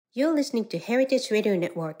You're listening to Heritage Radio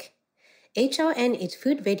Network. HRN is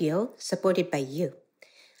food radio supported by you.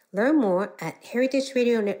 Learn more at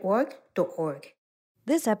heritageradionetwork.org.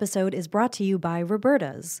 This episode is brought to you by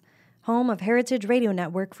Roberta's, home of Heritage Radio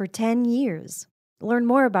Network for 10 years. Learn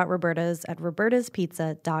more about Roberta's at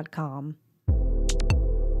robertaspizza.com.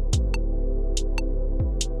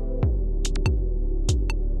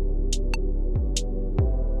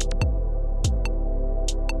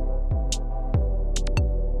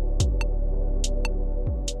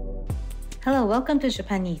 Hello, welcome to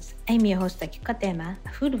Japanese. I'm your host Akiko Katema, a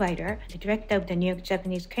food writer and the director of the New York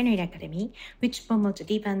Japanese Culinary Academy, which promotes a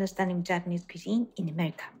deep understanding of Japanese cuisine in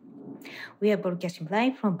America. We are broadcasting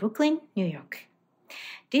live from Brooklyn, New York.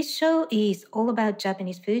 This show is all about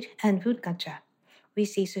Japanese food and food culture. We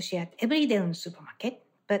see sushi at every day in the supermarket,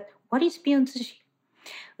 but what is beyond sushi?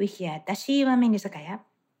 We hear dashi ramen izakaya,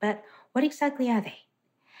 but what exactly are they?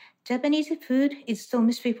 Japanese food is so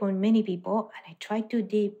mystery for many people, and I try to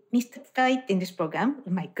demystify it in this program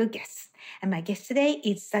with my good guests. And my guest today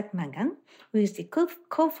is Zach Mangan, who is the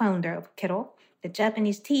co-founder of Kero, the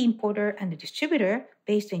Japanese tea importer and distributor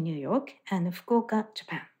based in New York and Fukuoka,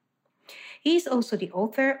 Japan. He is also the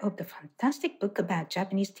author of the fantastic book about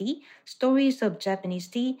Japanese tea, Stories of Japanese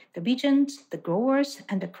Tea, the regions, the growers,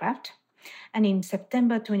 and the craft. And in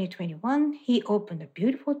September 2021, he opened a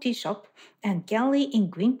beautiful tea shop and gallery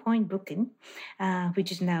in Greenpoint, Brooklyn,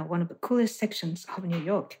 which is now one of the coolest sections of New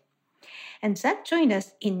York. And Zach joined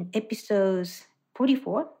us in episodes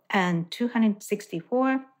 44 and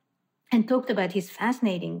 264 and talked about his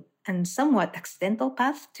fascinating and somewhat accidental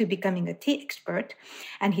path to becoming a tea expert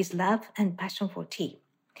and his love and passion for tea.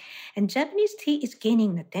 And Japanese tea is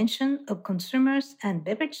gaining the attention of consumers and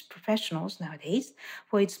beverage professionals nowadays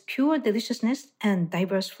for its pure deliciousness and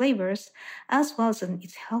diverse flavors, as well as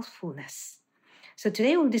its healthfulness. So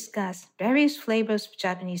today we'll discuss various flavors of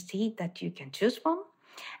Japanese tea that you can choose from,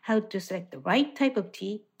 how to select the right type of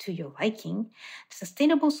tea to your liking,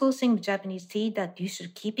 sustainable sourcing of Japanese tea that you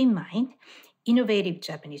should keep in mind, innovative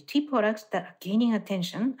Japanese tea products that are gaining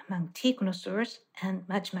attention among tea connoisseurs, and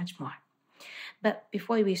much, much more. But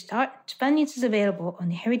before we start, Japanese is available on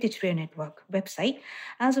the Heritage Radio Network website,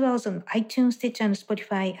 as well as on iTunes, Stitcher, and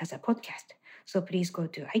Spotify as a podcast. So please go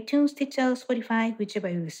to iTunes, Stitcher, Spotify, whichever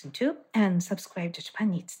you listen to, and subscribe to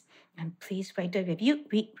Japanese. And please write a review.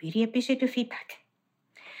 We really appreciate your feedback.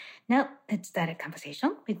 Now, let's start a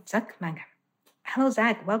conversation with Zach Mangan. Hello,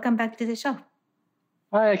 Zach. Welcome back to the show.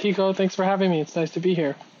 Hi, Akiko. Thanks for having me. It's nice to be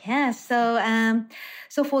here. Yeah, so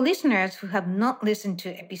for listeners who have not listened to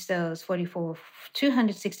episodes 44,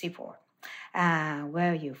 264,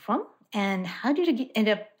 where are you from? And how did you end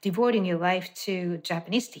up devoting your life to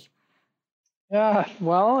Japanese tea? Yeah,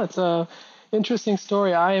 well, it's a interesting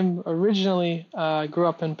story. I am originally grew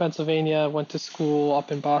up in Pennsylvania, went to school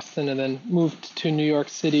up in Boston, and then moved to New York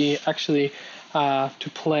City, actually, to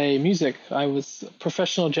play music. I was a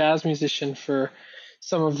professional jazz musician for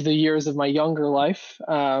some of the years of my younger life.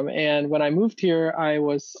 And when I moved here, I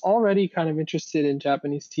was already kind of interested in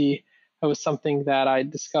Japanese tea. It was something that I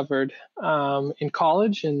discovered in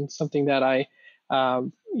college and something that I,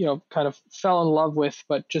 kind of fell in love with,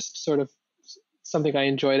 but just sort of something I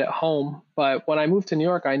enjoyed at home. But when I moved to New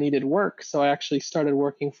York, I needed work. So I actually started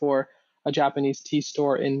working for a Japanese tea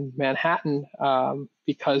store in Manhattan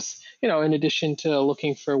because, in addition to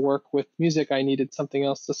looking for work with music, I needed something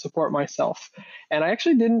else to support myself. And I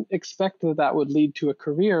actually didn't expect that would lead to a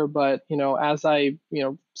career. But, as I,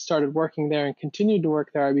 started working there and continued to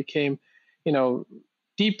work there, I became,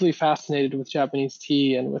 deeply fascinated with Japanese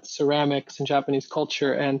tea and with ceramics and Japanese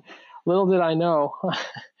culture. And little did I know,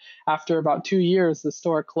 after about 2 years, the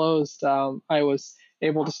store closed. I was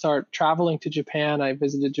able to start traveling to Japan. I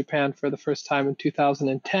visited Japan for the first time in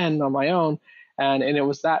 2010 on my own. And it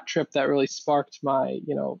was that trip that really sparked my,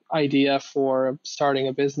 idea for starting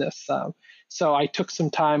a business. So I took some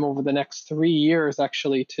time over the next 3 years,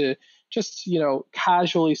 actually, to just,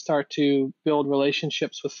 casually start to build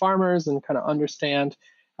relationships with farmers and kind of understand,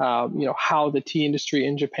 how the tea industry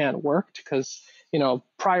in Japan worked. Because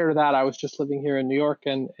prior to that, I was just living here in New York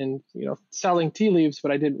and selling tea leaves,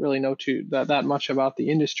 but I didn't really know that much about the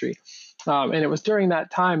industry. And it was during that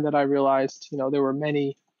time that I realized, there were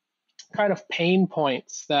many kind of pain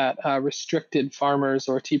points that restricted farmers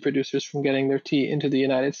or tea producers from getting their tea into the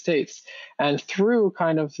United States. And through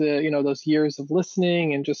kind of the, those years of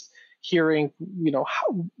listening and just hearing,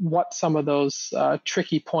 what some of those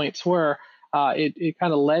tricky points were, it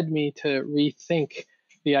kind of led me to rethink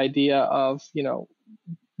the idea of,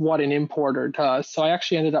 what an importer does. So I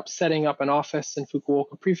actually ended up setting up an office in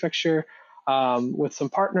Fukuoka Prefecture with some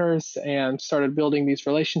partners and started building these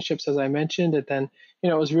relationships, as I mentioned. And then,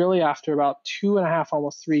 it was really after about 2.5,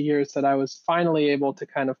 almost 3 years that I was finally able to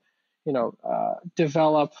kind of,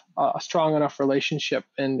 develop a strong enough relationship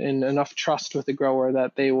and enough trust with the grower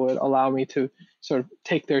that they would allow me to sort of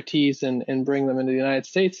take their teas and bring them into the United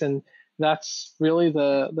States. And that's really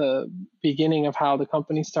the beginning of how the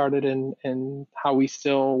company started and how we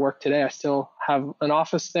still work today. I still have an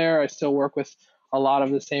office there. I still work with a lot of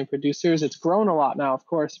the same producers. It's grown a lot now, of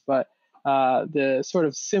course, but the sort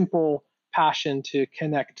of simple passion to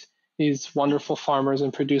connect these wonderful farmers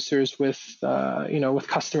and producers with with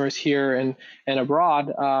customers here and abroad,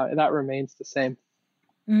 that remains the same.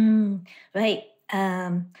 Right.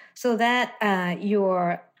 So that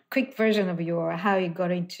your quick version of your how you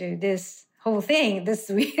got into this whole thing, this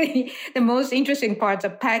really the most interesting parts are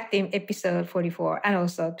packed in episode 44 and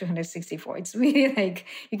also 264. It's really like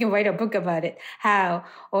you can write a book about it, how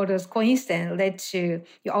all those coincidences led to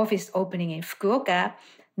your office opening in Fukuoka,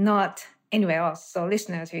 not anywhere else. So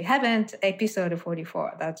listeners, if you haven't, episode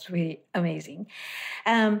 44, that's really amazing.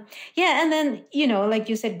 And then, like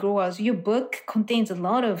you said, growers, your book contains a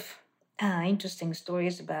lot of interesting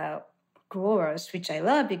stories about growers, which I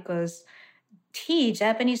love because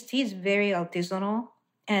Japanese tea is very artisanal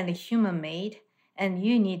and human-made, and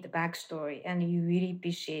you need the backstory, and you really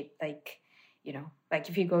appreciate, like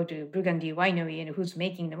if you go to Burgundy winery and who's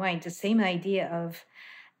making the wine, it's the same idea of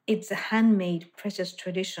it's a handmade, precious,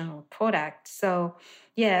 traditional product. So,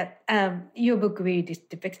 your book really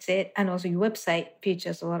depicts it, and also your website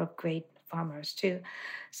features a lot of great farmers too.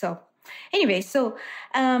 So, anyway, there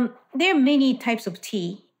are many types of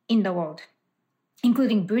tea in the world,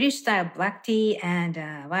 including British-style black tea and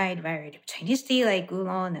a wide variety of Chinese tea like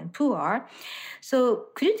oolong and pu'er. So,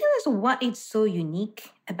 could you tell us what is so unique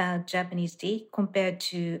about Japanese tea compared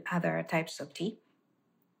to other types of tea?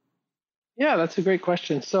 Yeah, that's a great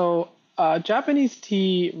question. So, Japanese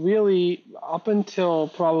tea really, up until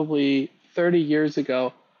probably 30 years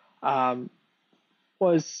ago, um,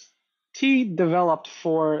 was tea developed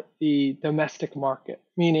for the domestic market,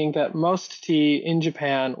 meaning that most tea in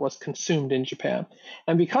Japan was consumed in Japan.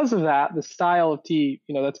 And because of that, the style of tea,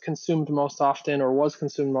 that's consumed most often or was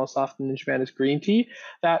consumed most often in Japan is green tea.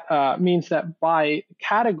 That means that by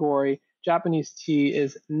category, Japanese tea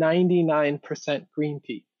is 99% green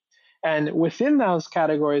tea. And within those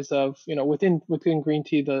categories of, within green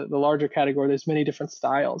tea, the larger category, there's many different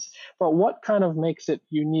styles. But what kind of makes it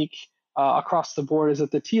unique across the board is that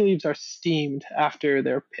the tea leaves are steamed after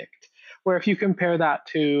they're picked. Where if you compare that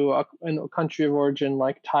to a country of origin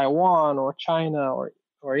like Taiwan or China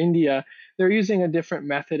or India, they're using a different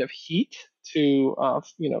method of heat to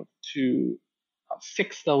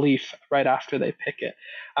fix the leaf right after they pick it.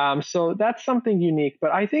 So that's something unique.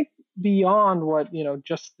 But I think beyond what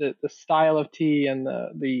just the style of tea and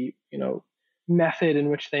the method in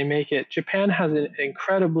which they make it, Japan has an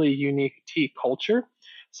incredibly unique tea culture.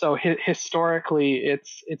 So historically,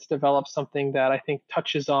 it's developed something that I think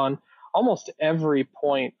touches on almost every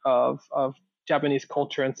point of Japanese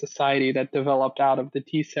culture and society that developed out of the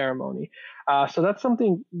tea ceremony. So that's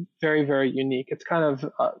something very, very unique. It's kind of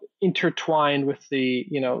intertwined with the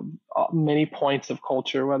many points of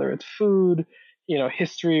culture, whether it's food,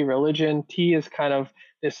 history, religion. Tea is kind of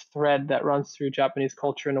this thread that runs through Japanese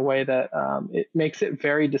culture in a way that it makes it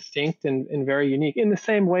very distinct and very unique. In the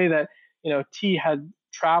same way that tea had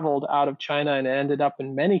traveled out of China and ended up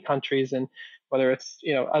in many countries, and whether it's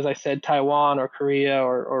as I said, Taiwan or Korea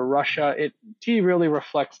or Russia, tea really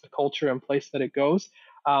reflects the culture and place that it goes.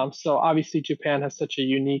 So obviously Japan has such a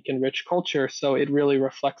unique and rich culture, so it really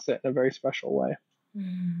reflects it in a very special way.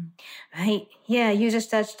 Right. Yeah, you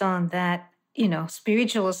just touched on that,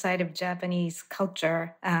 spiritual side of Japanese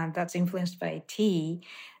culture that's influenced by tea.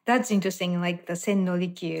 That's interesting, like the Sen no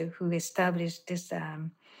Rikyu, who established this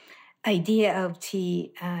idea of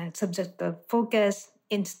tea subject of focus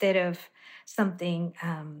instead of something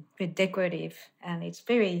with decorative, and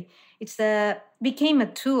became a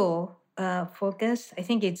tool focus. I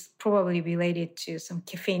think it's probably related to some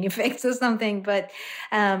caffeine effects or something, but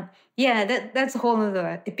that's a whole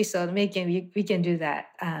other episode. Maybe we can do that.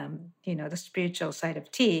 The spiritual side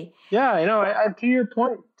of tea. Yeah, I to your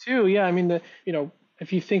point too. Yeah, I mean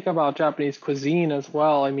if you think about Japanese cuisine as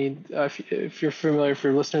well, I mean, if you're familiar, if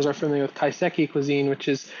your listeners are familiar with kaiseki cuisine, which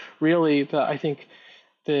is really I think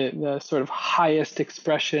the sort of highest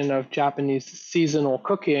expression of Japanese seasonal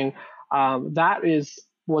cooking,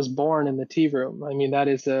 was born in the tea room. I mean, that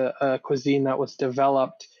is a cuisine that was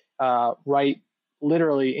developed right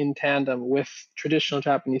literally in tandem with traditional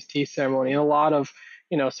Japanese tea ceremony. And a lot of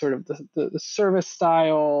sort of the service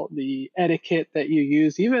style, the etiquette that you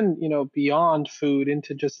use, even, beyond food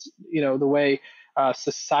into just, the way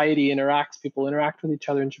society interacts, people interact with each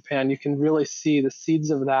other in Japan. You can really see the seeds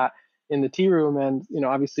of that in the tea room. And,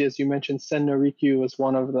 obviously, as you mentioned, Sen no Rikyu was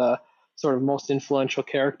one of the sort of most influential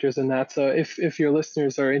characters in that. So if your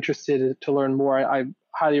listeners are interested to learn more, I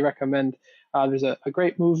highly recommend. There's a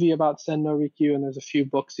great movie about Sen no Rikyu, and there's a few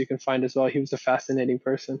books you can find as well. He was a fascinating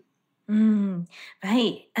person. Mm,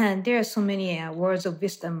 right. And there are so many words of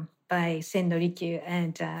wisdom by Sen Rikyu.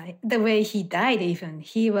 And the way he died, even,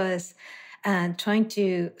 he was trying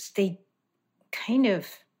to stay kind of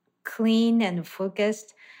clean and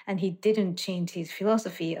focused. And he didn't change his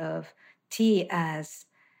philosophy of tea as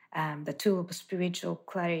the tool of spiritual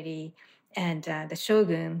clarity. And the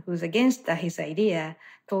shogun, who's against his idea,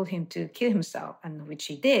 told him to kill himself, and which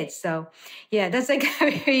he did. So, yeah, that's like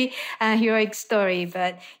a very heroic story.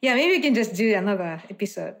 But yeah, maybe we can just do another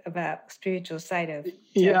episode about spiritual side of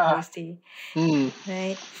Japanese tea,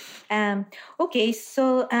 right? Okay,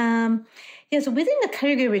 so so within the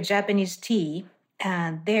category of Japanese tea,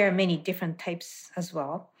 there are many different types as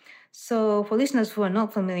well. So for listeners who are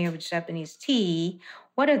not familiar with Japanese tea,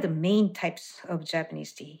 what are the main types of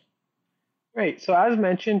Japanese tea? Great. So as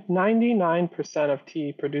mentioned, 99% of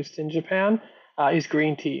tea produced in Japan is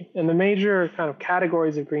green tea. And the major kind of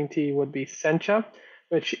categories of green tea would be sencha,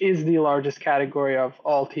 which is the largest category of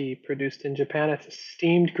all tea produced in Japan. It's a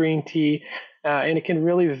steamed green tea, and it can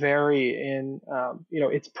really vary in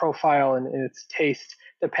its profile and its taste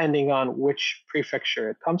depending on which prefecture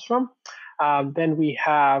it comes from. Then we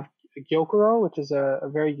have gyokuro, which is a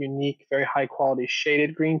very unique, very high quality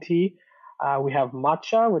shaded green tea. We have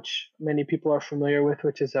matcha, which many people are familiar with,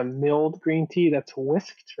 which is a milled green tea that's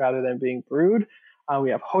whisked rather than being brewed. We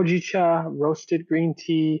have hojicha, roasted green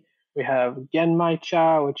tea. We have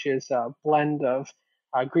genmaicha, which is a blend of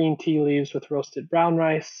green tea leaves with roasted brown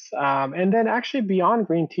rice. And then actually beyond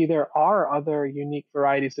green tea, there are other unique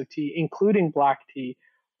varieties of tea, including black tea,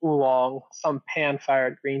 oolong, some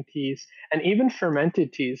pan-fired green teas, and even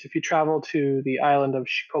fermented teas. If you travel to the island of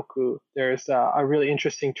Shikoku, there's a really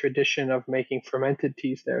interesting tradition of making fermented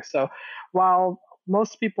teas there. So while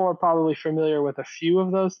most people are probably familiar with a few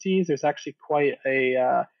of those teas, there's actually quite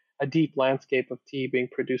a deep landscape of tea being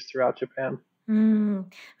produced throughout Japan.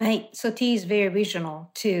 Right. So tea is very regional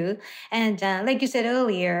too. And like you said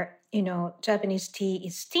earlier, Japanese tea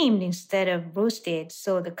is steamed instead of roasted.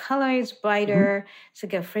 So the color is brighter. It's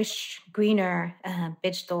like a fresh, greener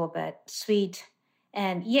vegetable, but sweet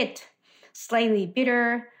and yet slightly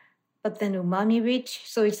bitter, but then umami rich.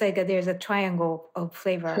 So it's like there's a triangle of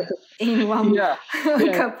flavor in one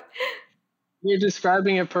cup. You're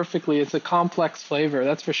describing it perfectly. It's a complex flavor,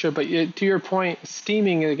 that's for sure. But to your point,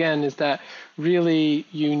 steaming, again, is that really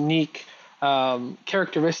unique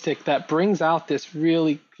characteristic that brings out this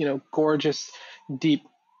really, gorgeous, deep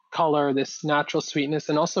color, this natural sweetness,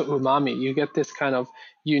 and also umami. You get this kind of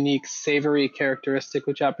unique, savory characteristic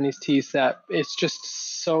with Japanese teas that it's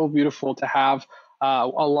just so beautiful to have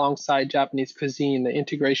alongside Japanese cuisine. The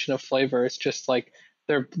integration of flavor is just like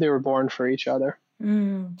they were born for each other.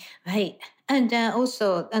 Right. And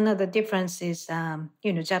also another difference is,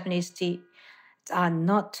 Japanese tea are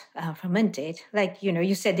not fermented. Like,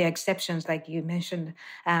 you said there are exceptions, like you mentioned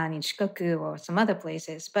in Shikoku or some other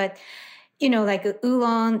places. But, like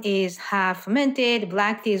oolong is half fermented,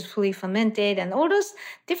 black tea is fully fermented, and all those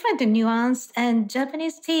different nuance. And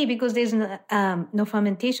Japanese tea, because there's no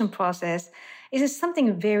fermentation process, is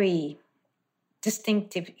something very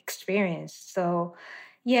distinctive experience. So,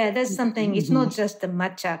 yeah, that's something. It's not just the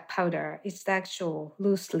matcha powder. It's the actual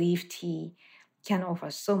loose leaf tea can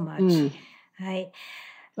offer so much, right?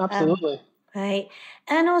 Absolutely. Right.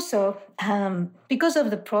 And also, because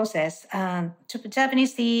of the process,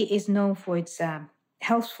 Japanese tea is known for its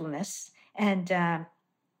healthfulness. And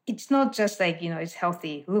it's not just like, it's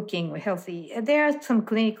healthy looking or healthy. There are some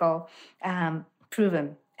clinical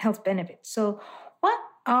proven health benefits. So what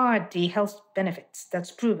are the health benefits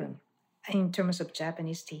that's proven in terms of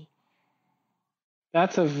Japanese tea?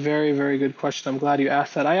 That's a very, very good question. I'm glad you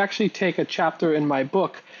asked that. I actually take a chapter in my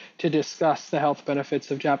book to discuss the health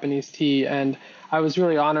benefits of Japanese tea, and I was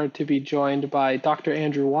really honored to be joined by Dr.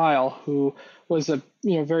 Andrew Weil, who was a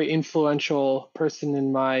very influential person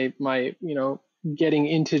in my getting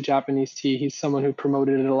into Japanese tea. He's someone who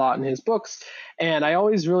promoted it a lot in his books, and I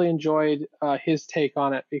always really enjoyed his take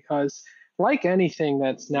on it because, like anything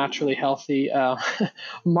that's naturally healthy,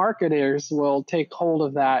 marketers will take hold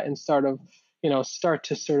of that and start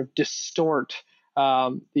to sort of distort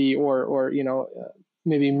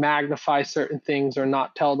maybe magnify certain things or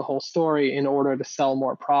not tell the whole story in order to sell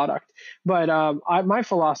more product. But my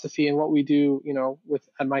philosophy and what we do, with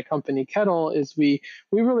at my company Kettle is we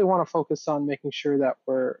really want to focus on making sure that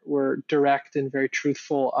we're direct and very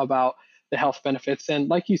truthful about the health benefits. And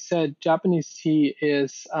like you said, Japanese tea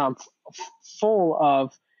is full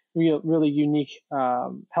of really unique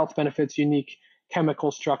health benefits, unique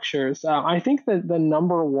chemical structures. I think that the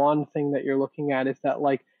number one thing that you're looking at is that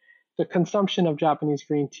like the consumption of Japanese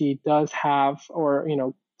green tea does have, or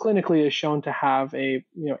clinically is shown to have a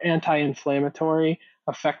anti-inflammatory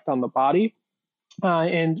effect on the body,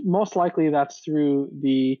 and most likely that's through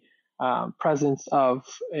the presence of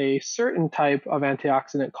a certain type of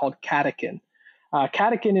antioxidant called catechin.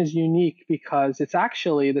 Catechin is unique because it's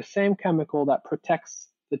actually the same chemical that protects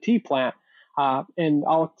the tea plant, and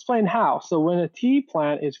I'll explain how. So when a tea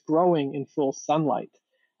plant is growing in full sunlight,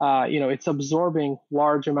 it's absorbing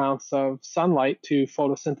large amounts of sunlight to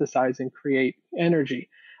photosynthesize and create energy.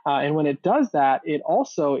 And when it does that, it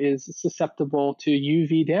also is susceptible to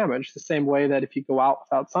UV damage, the same way that if you go out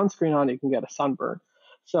without sunscreen on, you can get a sunburn.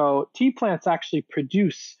 So tea plants actually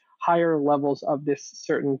produce higher levels of this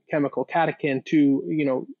certain chemical catechin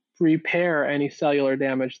to, repair any cellular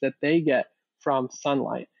damage that they get from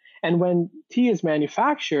sunlight. And when tea is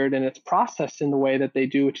manufactured and it's processed in the way that they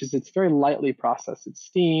do, which is it's very lightly processed, it's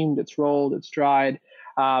steamed, it's rolled, it's dried,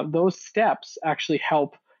 those steps actually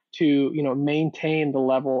help to maintain the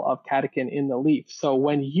level of catechin in the leaf. So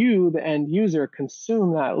when you, the end user,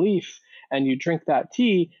 consume that leaf and you drink that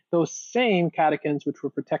tea, those same catechins which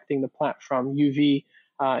were protecting the plant from UV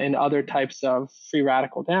and other types of free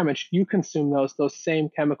radical damage, you consume those same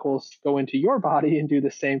chemicals go into your body and do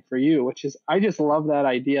the same for you, which is, I just love that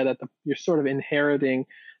idea that you're sort of inheriting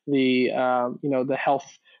the the health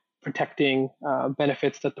protecting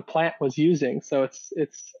benefits that the plant was using. So it's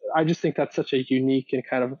I just think that's such a unique and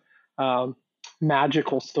kind of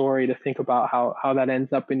magical story to think about how that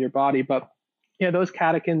ends up in your body. But yeah, those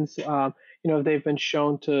catechins, they've been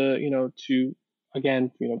shown to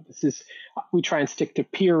again, we try and stick to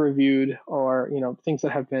peer-reviewed or, things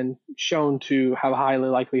that have been shown to have a high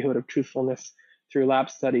likelihood of truthfulness through lab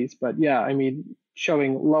studies. But yeah, I mean,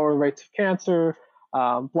 showing lower rates of cancer,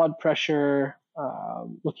 blood pressure,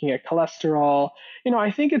 looking at cholesterol.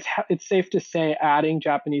 I think it's safe to say adding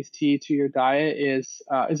Japanese tea to your diet is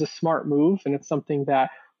a smart move, and it's something that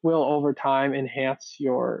will over time enhance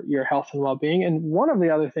your health and well-being. And one of the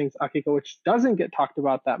other things, Akiko, which doesn't get talked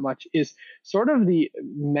about that much, is sort of the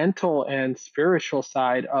mental and spiritual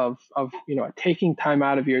side of taking time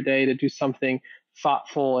out of your day to do something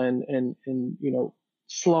thoughtful and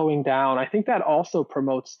slowing down. I think that also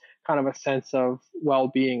promotes kind of a sense of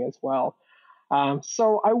well-being as well.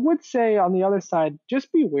 So I would say on the other side,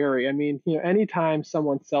 just be wary. I mean, anytime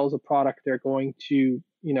someone sells a product, they're going to,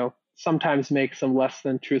 sometimes make some less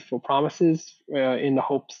than truthful promises in the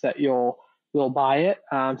hopes that you'll buy it.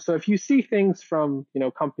 So if you see things from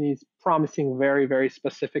companies promising very, very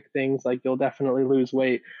specific things, like you'll definitely lose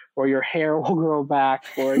weight or your hair will grow back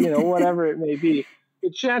or whatever it may be, the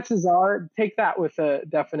chances are take that with a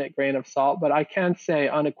definite grain of salt. But I can say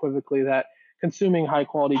unequivocally that consuming high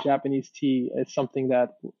quality Japanese tea is something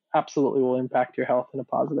that absolutely will impact your health in a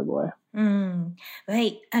positive way.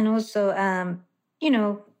 Right. And also,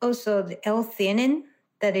 also the L-theanine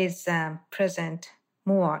that is present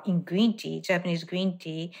more in green tea, Japanese green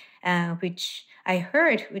tea, which I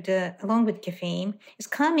heard along with caffeine is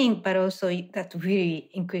calming, but also that really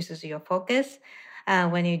increases your focus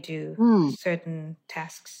when you do certain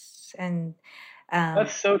tasks. And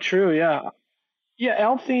that's so true. Yeah. Yeah.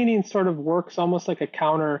 L-theanine sort of works almost like a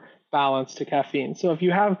counterbalance to caffeine. So if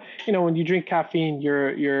you have, when you drink caffeine,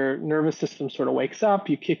 your nervous system sort of wakes up,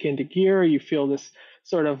 you kick into gear, you feel this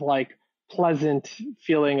sort of like pleasant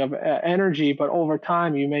feeling of energy, but over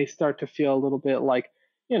time you may start to feel a little bit like,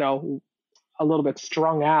 a little bit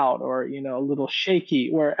strung out or, a little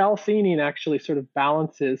shaky, where L-theanine actually sort of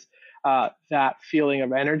balances that feeling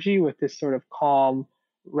of energy with this sort of calm,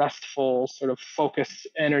 restful, sort of focused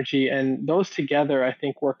energy. And those together, I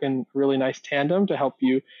think, work in really nice tandem to help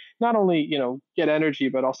you not only, get energy,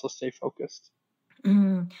 but also stay focused.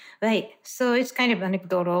 Right. So it's kind of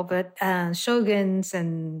anecdotal, but shoguns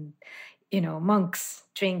and, monks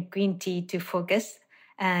drink green tea to focus.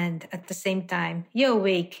 And at the same time, you're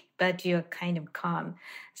awake, but you're kind of calm.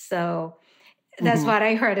 So that's what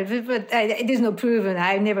I heard of it, but it is no proven.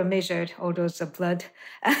 I've never measured all those blood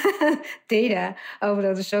data of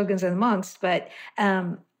those shoguns and monks, but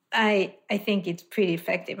I think it's pretty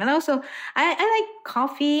effective. And also, I like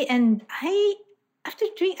coffee, and after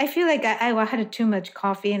drink, I feel like I had too much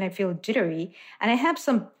coffee and I feel jittery, and I have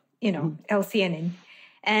some, L-theanine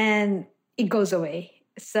and it goes away.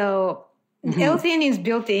 So L-theanine is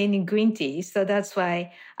built in green tea, so that's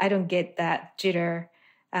why I don't get that jitter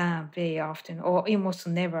very often, or almost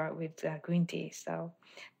never with green tea. So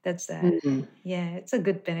that's it's a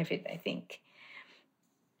good benefit, I think.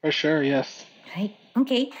 For sure, yes. Right.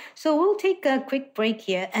 Okay. So we'll take a quick break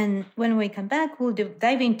here, and when we come back, we'll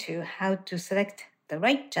dive into how to select the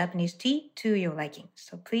right Japanese tea to your liking.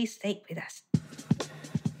 So please stay with us.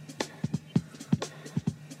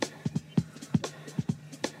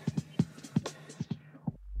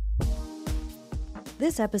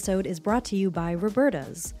 This episode is brought to you by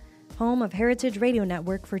Roberta's, home of Heritage Radio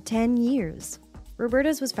Network for 10 years.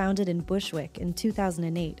 Roberta's was founded in Bushwick in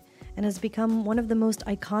 2008 and has become one of the most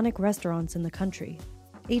iconic restaurants in the country.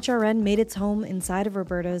 HRN made its home inside of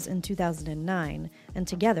Roberta's in 2009, and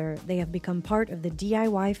together they have become part of the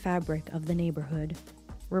DIY fabric of the neighborhood.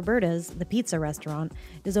 Roberta's, the pizza restaurant,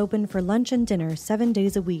 is open for lunch and dinner 7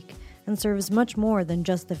 days a week and serves much more than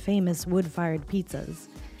just the famous wood-fired pizzas.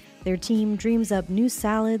 Their team dreams up new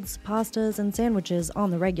salads, pastas, and sandwiches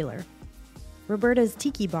on the regular. Roberta's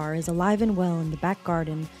Tiki Bar is alive and well in the back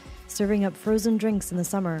garden, serving up frozen drinks in the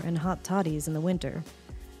summer and hot toddies in the winter.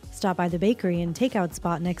 Stop by the bakery and takeout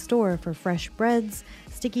spot next door for fresh breads,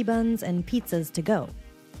 sticky buns, and pizzas to go.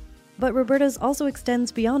 But Roberta's also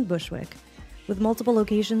extends beyond Bushwick, with multiple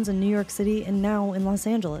locations in New York City and now in Los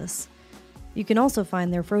Angeles. You can also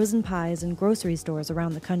find their frozen pies in grocery stores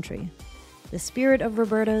around the country. The spirit of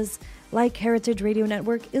Roberta's, like Heritage Radio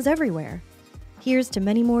Network, is everywhere. Here's to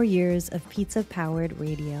many more years of pizza-powered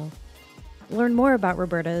radio. Learn more about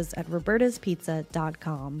Roberta's at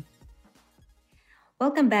robertaspizza.com.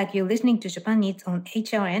 Welcome back. You're listening to Japan Eats on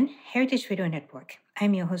HRN, Heritage Radio Network.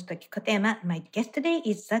 I'm your host, Kikotema. My guest today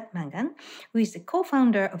is Zach Mangan, who is the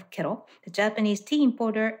co-founder of Kero, the Japanese tea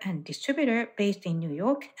importer and distributor based in New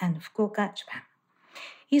York and Fukuoka, Japan.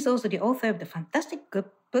 He's also the author of the fantastic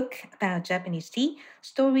book about Japanese tea,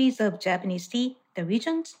 Stories of Japanese Tea, the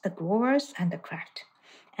Regions, the Growers, and the Craft.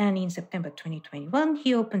 And in September 2021,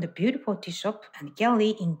 he opened a beautiful tea shop and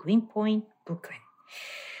gallery in Greenpoint, Brooklyn.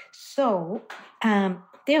 So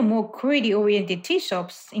there are more quality-oriented tea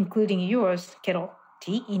shops, including yours, Kero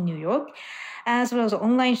Tea in New York, as well as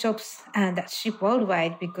online shops that ship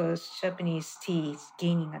worldwide because Japanese tea is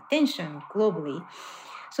gaining attention globally.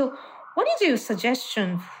 So what is your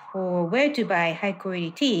suggestion for where to buy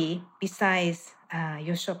high-quality tea besides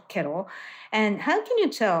your shop, Kero? And how can you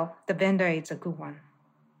tell the vendor is a good one?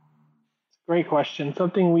 Great question.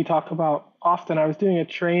 Something we talk about often. I was doing a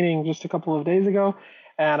training just a couple of days ago,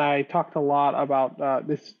 and I talked a lot about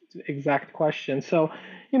this exact question. So,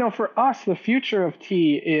 for us, the future of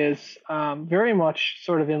tea is very much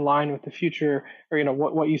sort of in line with the future, or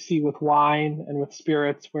what you see with wine and with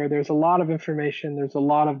spirits, where there's a lot of information, there's a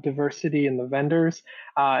lot of diversity in the vendors,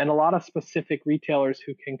 and a lot of specific retailers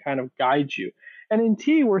who can kind of guide you. And in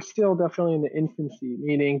tea, we're still definitely in the infancy,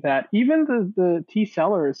 meaning that even the tea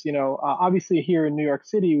sellers, obviously here in New York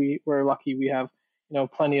City, we're lucky we have,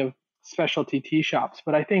 plenty of specialty tea shops.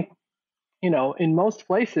 But I think, in most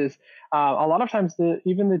places, a lot of times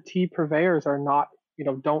even the tea purveyors are not,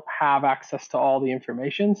 don't have access to all the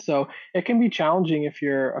information. So it can be challenging if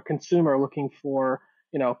you're a consumer looking for,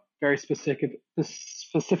 very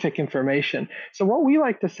specific information. So what we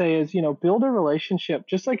like to say is, build a relationship,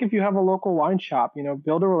 just like if you have a local wine shop,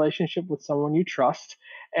 build a relationship with someone you trust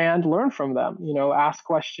and learn from them, ask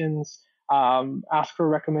questions, ask for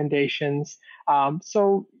recommendations.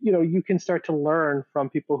 So, you can start to learn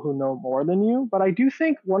from people who know more than you. But I do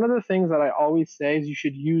think one of the things that I always say is you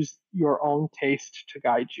should use your own taste to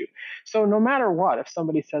guide you. So no matter what, if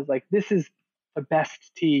somebody says like, this is the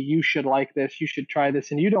best tea, you should like this, you should try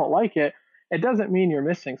this, and you don't like it, it doesn't mean you're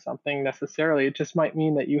missing something necessarily. It just might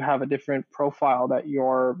mean that you have a different profile that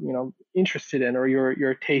you're, interested in, or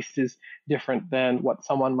your taste is different than what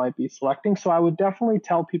someone might be selecting. So I would definitely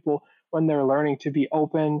tell people when they're learning to be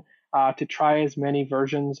open, to try as many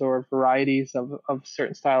versions or varieties of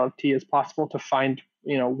certain style of tea as possible to find,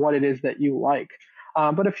 what it is that you like.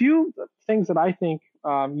 But a few things that I think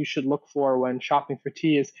you should look for when shopping for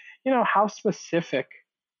tea is, how specific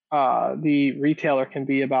the retailer can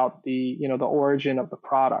be about the origin of the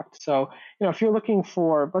product. So, if you're looking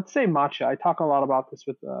for, let's say matcha, I talk a lot about this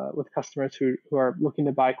with customers who are looking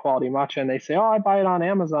to buy quality matcha, and they say, oh, I buy it on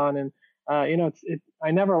Amazon, and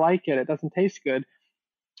I never like it. It doesn't taste good.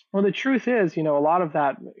 Well, the truth is, a lot of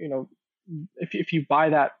that, if you buy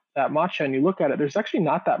that that matcha and you look at it, there's actually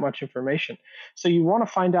not that much information. So you want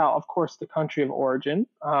to find out, of course, the country of origin.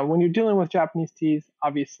 When you're dealing with Japanese teas,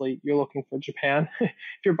 obviously you're looking for Japan. If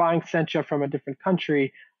you're buying sencha from a different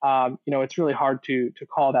country, it's really hard to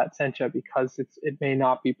call that sencha because it may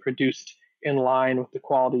not be produced in line with the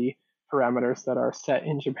quality parameters that are set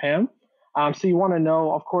in Japan. So you want to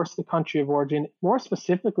know, of course, the country of origin. More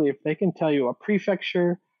specifically, if they can tell you a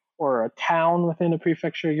prefecture or a town within a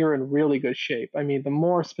prefecture, you're in really good shape. I mean, the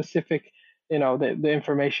more specific, the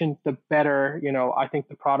information, the better, I think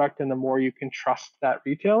the product and the more you can trust that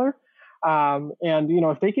retailer. And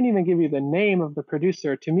if they can even give you the name of the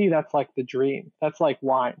producer, to me, that's like the dream. That's like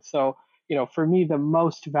wine. So, for me, the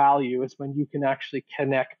most value is when you can actually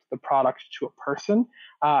connect the product to a person.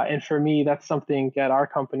 And for me, that's something at our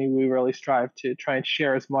company, we really strive to try and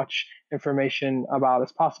share as much information about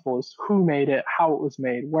as possible, as who made it, how it was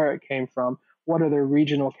made, where it came from, what are their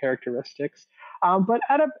regional characteristics. But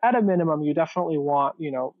at a minimum, you definitely want,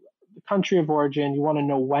 the country of origin. You want to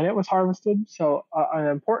know when it was harvested. So an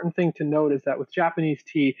important thing to note is that with Japanese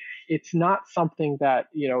tea, it's not something that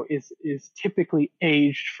is typically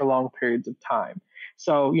aged for long periods of time.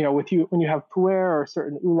 So when you have pu'er or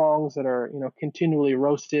certain oolongs that are continually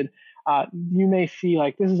roasted, you may see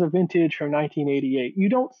like this is a vintage from 1988. You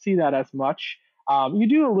don't see that as much. You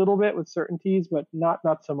do a little bit with certain teas, but not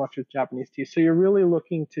so much with Japanese teas. So you're really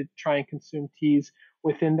looking to try and consume teas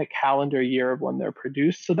within the calendar year of when they're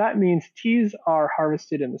produced. So that means teas are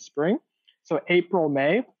harvested in the spring, so April,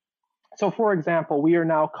 May. So for example, we are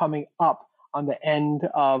now coming up on the end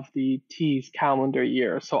of the teas calendar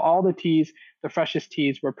year. So all the teas, the freshest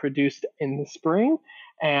teas were produced in the spring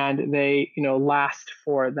and they last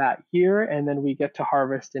for that year, and then we get to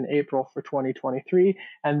harvest in April for 2023,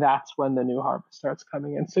 and that's when the new harvest starts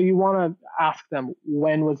coming in. So you want to ask them,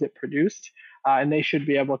 when was it produced? And they should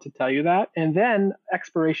be able to tell you that. And then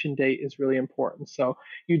expiration date is really important. So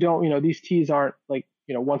you don't, these teas aren't like,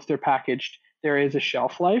 once they're packaged, there is a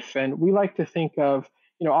shelf life. And we like to think of,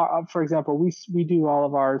 for example, we do all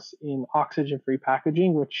of ours in oxygen-free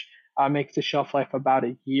packaging, which makes the shelf life about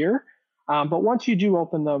a year. But once you do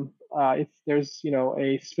open them, there's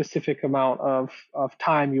a specific amount of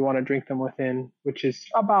time you want to drink them within, which is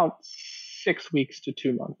about 6 weeks to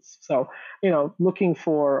 2 months. So looking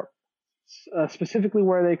for specifically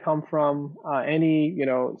where they come from, any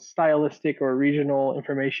stylistic or regional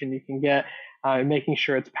information you can get, making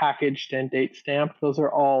sure it's packaged and date stamped. Those are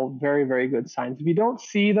all very, very good signs. If you don't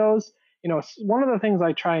see those, one of the things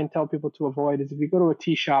I try and tell people to avoid is if you go to a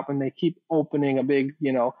tea shop and they keep opening a big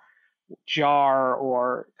jar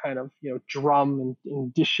or kind of drum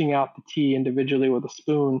and dishing out the tea individually with a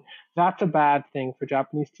spoon, that's a bad thing for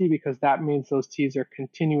Japanese tea, because that means those teas are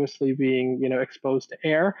continuously being exposed to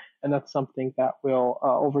air, and that's something that will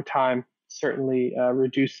over time certainly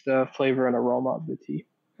reduce the flavor and aroma of the tea.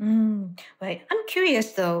 Right. I'm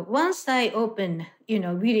curious though. Once I open,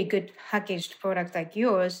 really good packaged product like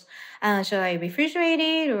yours, shall I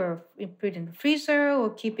refrigerate it or put it in the freezer or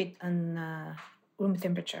keep it on room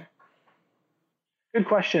temperature? Good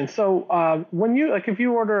question. So if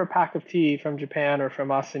you order a pack of tea from Japan or from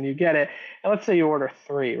us and you get it, and let's say you order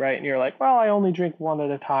 3, right? And you're like, well, I only drink 1 at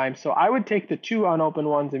a time. So I would take the 2 unopened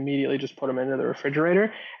ones, immediately just put them into the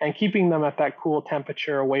refrigerator, and keeping them at that cool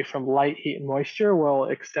temperature away from light, heat, and moisture will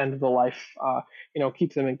extend the life,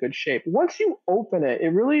 keep them in good shape. Once you open it,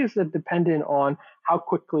 it really is dependent on how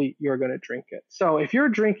quickly you're going to drink it. So if you're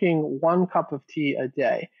drinking 1 cup of tea a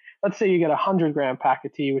day, let's say you get a 100-gram pack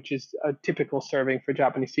of tea, which is a typical serving for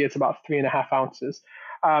Japanese tea. It's about 3.5 ounces.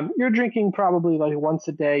 You're drinking probably like once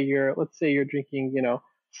a day. Let's say you're drinking,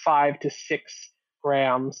 5 to 6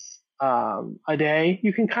 grams a day.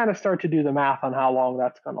 You can kind of start to do the math on how long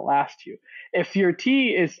that's going to last you. If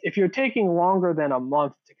you're taking longer than a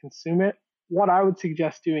month to consume it, what I would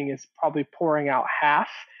suggest doing is probably pouring out half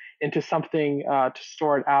into something to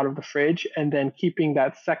store it out of the fridge, and then keeping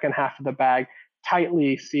that second half of the bag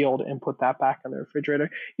tightly sealed and put that back in the refrigerator.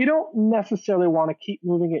 You don't necessarily want to keep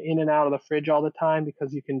moving it in and out of the fridge all the time,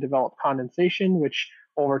 because you can develop condensation, which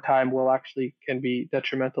over time can be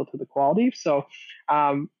detrimental to the quality. So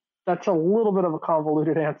that's a little bit of a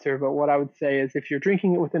convoluted answer, but what I would say is if you're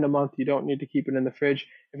drinking it within a month, you don't need to keep it in the fridge.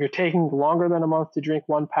 If you're taking longer than a month to drink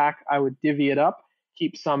 1 pack, I would divvy it up,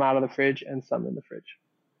 keep some out of the fridge and some in the fridge.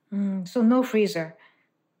 So no freezer.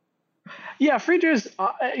 Yeah, freezers,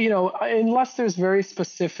 unless there's very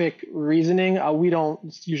specific reasoning, we don't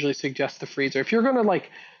usually suggest the freezer. If you're going to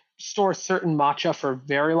store certain matcha for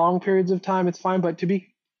very long periods of time, it's fine. But to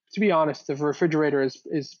be honest, the refrigerator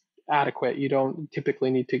is adequate. You don't typically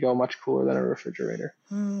need to go much cooler than a refrigerator.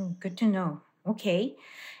 Good to know. Okay.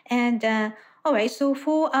 And All right, so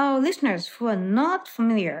for our listeners who are not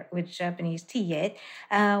familiar with Japanese tea yet,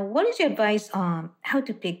 what is your advice on how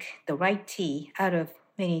to pick the right tea out of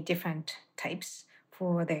many different types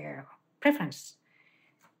for their preference?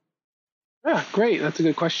 Yeah, great. That's a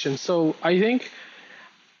good question. So I think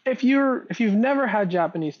if you've never had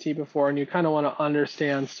Japanese tea before and you kind of want to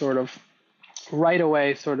understand sort of right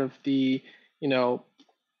away sort of the you know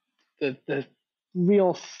the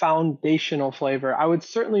real foundational flavor, I would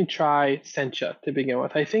certainly try sencha to begin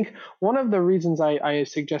with. I think one of the reasons I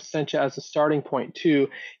suggest sencha as a starting point too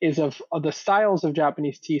is of the styles of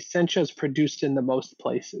Japanese tea, sencha is produced in the most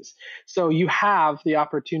places. So you have the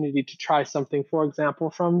opportunity to try something, for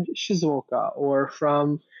example, from Shizuoka or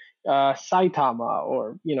from Saitama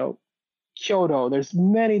or Kyoto. There's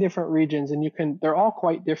many different regions, and they're all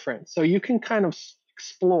quite different. So you can kind of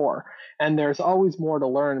explore, and there's always more to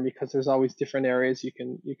learn because there's always different areas you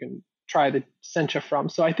can try the sencha from.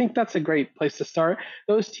 So I think that's a great place to start.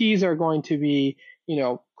 Those teas are going to be,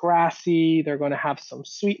 grassy. They're going to have some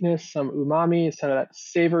sweetness, some umami, some of that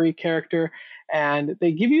savory character, and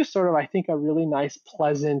they give you sort of, I think, a really nice,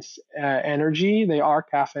 pleasant energy. They are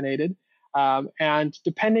caffeinated. And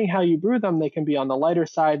depending how you brew them, they can be on the lighter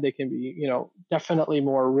side. They can be, definitely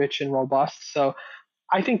more rich and robust. So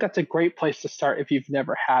I think that's a great place to start if you've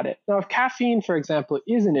never had it. Now, if caffeine, for example,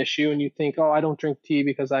 is an issue and you think, oh, I don't drink tea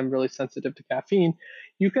because I'm really sensitive to caffeine,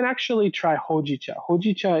 you can actually try hojicha.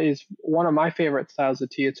 Hojicha is one of my favorite styles of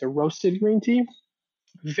tea. It's a roasted green tea,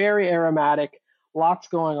 very aromatic, lots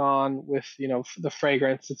going on with the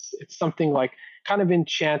fragrance. It's something like kind of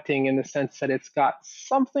enchanting in the sense that it's got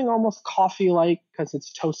something almost coffee like because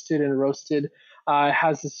it's toasted and roasted. It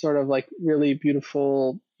has this sort of like really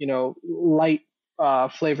beautiful light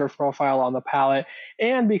flavor profile on the palate,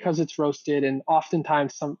 and because it's roasted and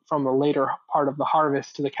oftentimes from a later part of the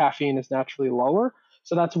harvest, the caffeine is naturally lower.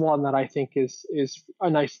 So that's one that I think is a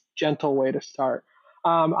nice gentle way to start.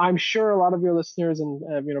 I'm sure a lot of your listeners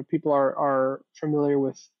and people are familiar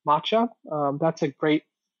with matcha. That's a great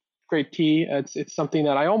tea. It's something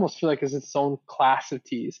that I almost feel like is its own class of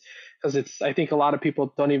teas because I think a lot of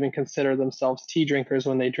people don't even consider themselves tea drinkers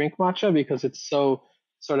when they drink matcha because it's so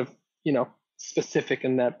sort of specific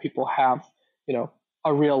in that people have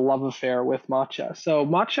a real love affair with matcha. So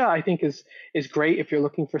matcha I think is great if you're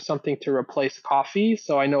looking for something to replace coffee.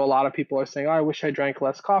 So I know a lot of people are saying, oh, I wish I drank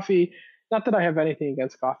less coffee. Not that I have anything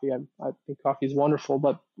against coffee. I think coffee is wonderful,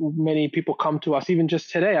 but many people come to us. Even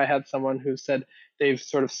just today, I had someone who said they've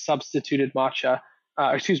sort of substituted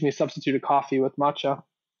substituted coffee with matcha.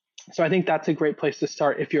 So I think that's a great place to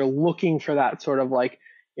start if you're looking for that sort of like,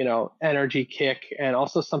 energy kick and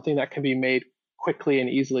also something that can be made quickly and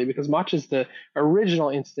easily because matcha is the original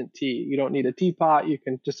instant tea. You don't need a teapot. You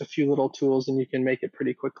can just a few little tools and you can make it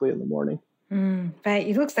pretty quickly in the morning. Right.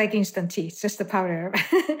 It looks like instant tea. It's just the powder.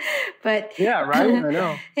 But yeah, right. I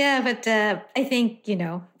know. Yeah, but I think,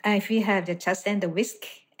 if you have the just and the whisk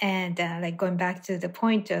and like going back to the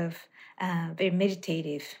point of very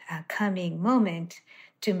meditative, calming moment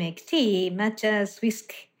to make tea,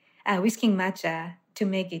 whisking matcha to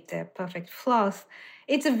make it the perfect froth,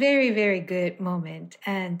 it's a very, very good moment.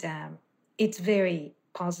 And it's very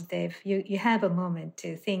positive. You have a moment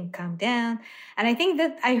to think, calm down. And I think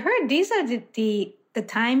that I heard these are the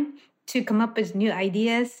time to come up with new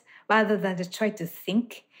ideas rather than just try to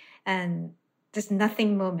think and just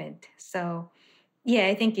nothing moment. So yeah,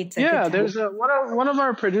 I think it's a good time. There's one of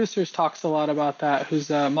our producers talks a lot about that, who's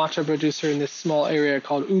a matcha producer in this small area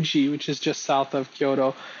called Uji, which is just south of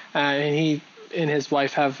Kyoto. And he and his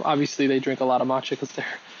wife they drink a lot of matcha because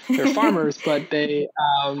they're farmers, but they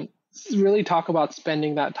really talk about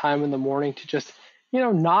spending that time in the morning to just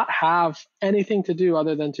not have anything to do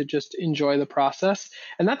other than to just enjoy the process.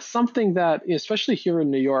 And that's something that, especially here in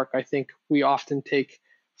New York, I think we often take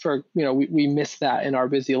for, we miss that in our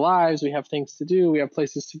busy lives. We have things to do, we have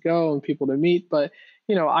places to go and people to meet. But,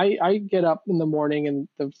 I get up in the morning and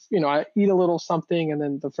I eat a little something, and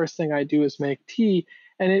then the first thing I do is make tea.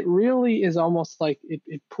 And it really is almost like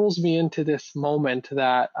it pulls me into this moment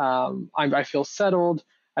that I feel settled.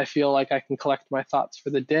 I feel like I can collect my thoughts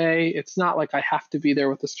for the day. It's not like I have to be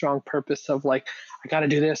there with a strong purpose of like, I got to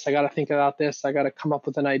do this, I got to think about this, I got to come up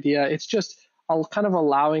with an idea. It's just kind of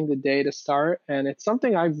allowing the day to start. And it's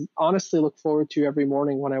something I honestly look forward to every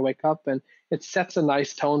morning when I wake up, and it sets a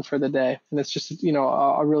nice tone for the day. And it's just,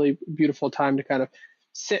 a really beautiful time to kind of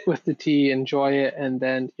sit with the tea, enjoy it, and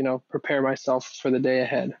then, prepare myself for the day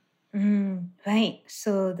ahead. Right.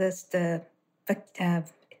 So that's the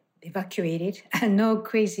evacuated and no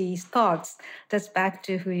crazy thoughts. That's back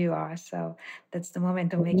to who you are. So that's the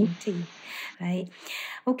moment of making tea, right?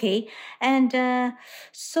 Okay. And by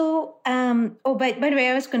the way,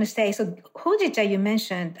 I was going to say, so hojicha, you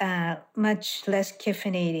mentioned much less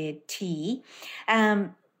caffeinated tea.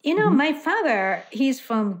 My father, he's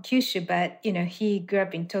from Kyushu, but, he grew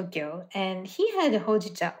up in Tokyo and he had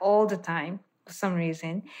hojicha all the time for some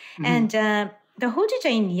reason. And the hojicha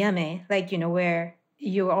in Yame, where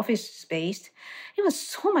your office is based, it was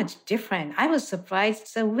so much different. I was surprised.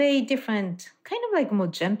 It's a way different, kind of like more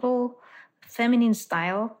gentle, feminine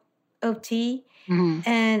style of tea.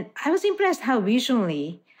 And I was impressed how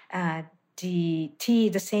regionally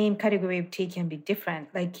the same category of tea can be different.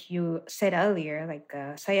 Like you said earlier, like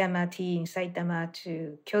Sayama tea in Saitama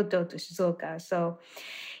to Kyoto to Shizuoka. So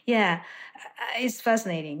yeah, it's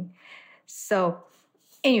fascinating. So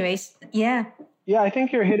anyways, yeah. Yeah, I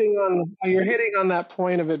think you're hitting on that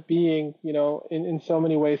point of it being, in so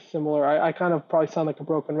many ways similar. I kind of probably sound like a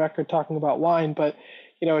broken record talking about wine, but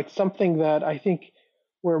it's something that I think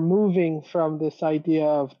we're moving from this idea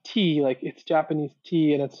of tea, like it's Japanese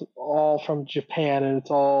tea and it's all from Japan and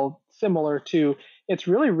it's all similar to it's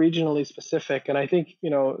really regionally specific. And I think,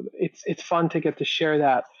 it's fun to get to share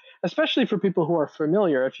that, especially for people who are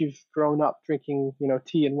familiar. If you've grown up drinking,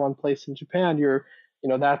 tea in one place in Japan,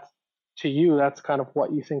 that's to you, that's kind of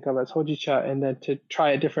what you think of as hojicha, and then to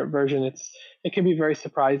try a different version, it can be very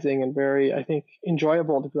surprising and very, I think,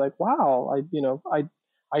 enjoyable to be like, wow,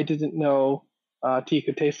 I didn't know tea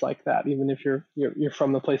could taste like that, even if you're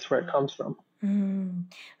from the place where it comes from.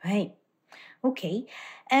 Right. Okay.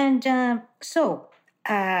 And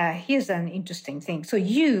here's an interesting thing. So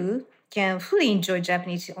you can fully enjoy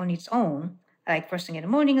Japanese on its own, like first thing in the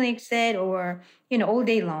morning, like you said, or all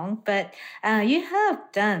day long. But you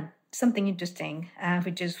have done something interesting,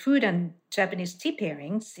 which is food and Japanese tea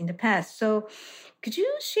pairings in the past. So could you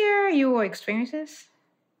share your experiences?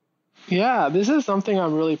 Yeah, this is something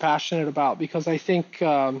I'm really passionate about because I think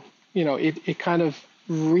it kind of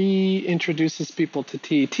reintroduces people to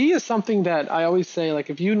tea. Tea is something that I always say, like,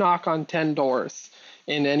 if you knock on 10 doors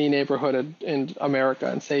in any neighborhood in America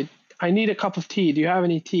and say, I need a cup of tea, do you have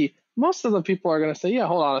any tea? Most of the people are going to say, yeah,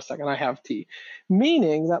 hold on a second, I have tea.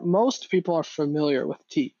 Meaning that most people are familiar with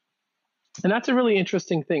tea. And that's a really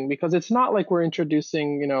interesting thing because it's not like we're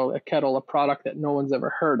introducing, a kettle, a product that no one's ever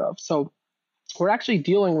heard of. So we're actually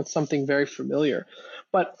dealing with something very familiar,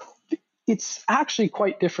 but it's actually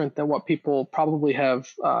quite different than what people probably have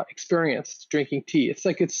experienced drinking tea. It's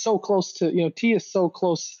like it's so close to, tea is so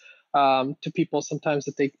close to people sometimes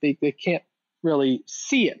that they can't really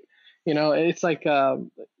see it. It's like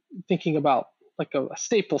thinking about like a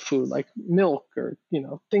staple food like milk or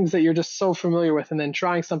things that you're just so familiar with, and then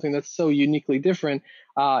trying something that's so uniquely different.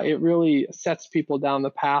 It really sets people down the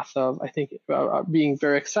path of, I think, being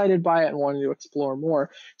very excited by it and wanting to explore more.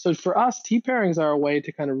 So for us, tea pairings are a way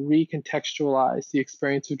to kind of recontextualize the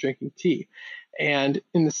experience of drinking tea. And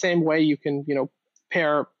in the same way you can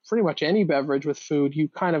pair pretty much any beverage with food, you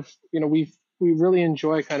kind of we really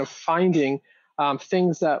enjoy kind of finding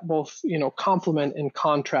things that both complement and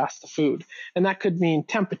contrast the food. And that could mean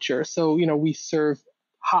temperature. So we serve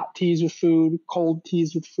hot teas with food, cold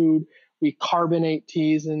teas with food. We carbonate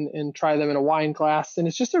teas and try them in a wine glass. And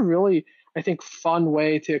it's just a really, I think, fun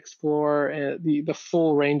way to explore the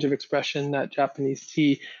full range of expression that Japanese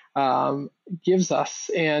tea gives us.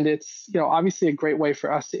 And it's obviously a great way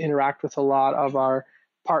for us to interact with a lot of our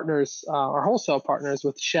partners, our wholesale partners,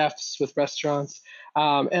 with chefs, with restaurants.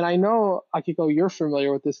 And I know, Akiko, you're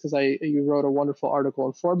familiar with this because you wrote a wonderful article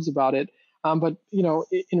in Forbes about it. But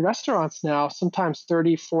in restaurants now, sometimes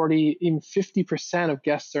 30, 40, even 50% of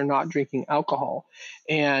guests are not drinking alcohol.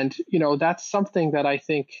 And, that's something that I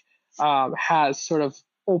think has sort of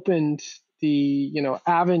opened the,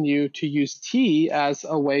 avenue to use tea as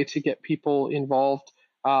a way to get people involved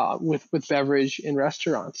with beverage in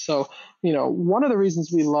restaurants. So, one of the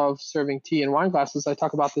reasons we love serving tea in wine glasses, I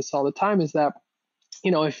talk about this all the time, is that,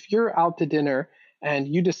 if you're out to dinner and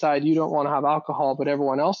you decide you don't want to have alcohol, but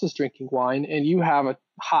everyone else is drinking wine, and you have a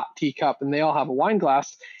hot teacup and they all have a wine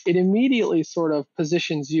glass, it immediately sort of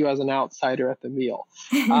positions you as an outsider at the meal.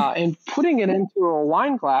 And putting it into a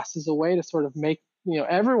wine glass is a way to sort of make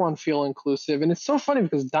everyone feel inclusive. And it's so funny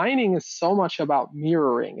because dining is so much about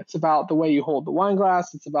mirroring. It's about the way you hold the wine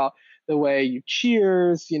glass. It's about the way you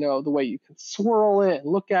cheers, the way you can swirl it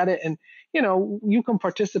and look at it. And, you can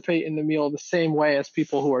participate in the meal the same way as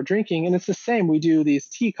people who are drinking. And it's the same. We do these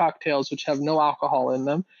tea cocktails, which have no alcohol in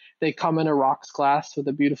them. They come in a rocks glass with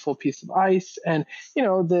a beautiful piece of ice, and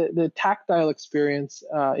the tactile experience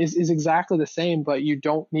is exactly the same, but you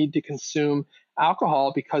don't need to consume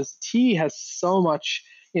alcohol because tea has so much,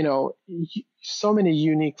 so many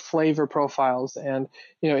unique flavor profiles, and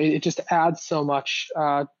it just adds so much.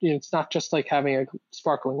 It's not just like having a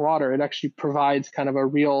sparkling water; it actually provides kind of a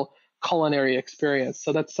real culinary experience.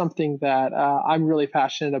 So that's something that I'm really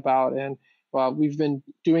passionate about, and we've been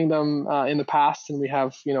doing them in the past, and we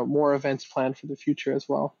have more events planned for the future as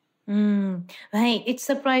well. Right. It's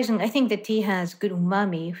surprising. I think the tea has good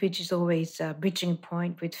umami, which is always a bridging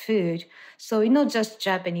point with food. So it's not just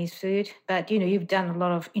Japanese food, but you've done a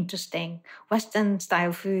lot of interesting Western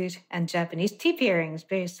style food and Japanese tea pairings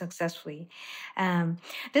very successfully. Um,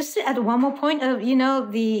 just to add one more point of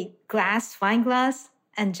the wine glass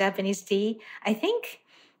and Japanese tea. I think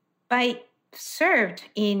by served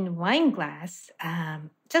in wine glass,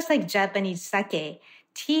 just like Japanese sake,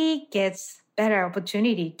 tea gets better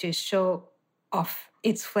opportunity to show off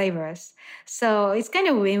its flavors. So it's kind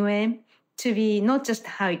of win-win to be not just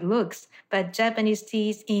how it looks, but Japanese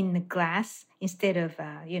teas in glass instead of,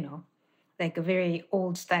 like a very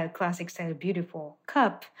old style, classic style, beautiful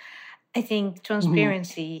cup. I think Mm-hmm.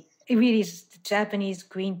 transparency, it really is the Japanese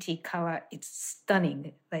green tea color. It's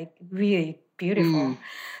stunning, like really Mm. beautiful.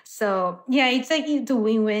 So yeah, it's like it's a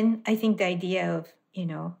win-win. I think the idea of,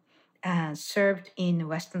 served in a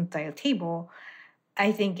Western style table,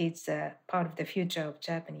 I think it's a part of the future of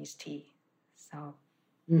Japanese tea. So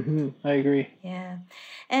Mm-hmm. I agree. yeah.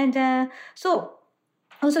 And so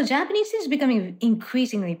also, Japanese is becoming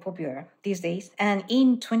increasingly popular these days. And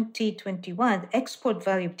in 2021, the export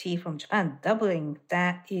value of tea from Japan doubling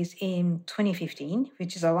that is in 2015,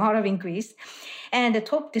 which is a lot of increase. And the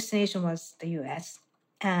top destination was the US,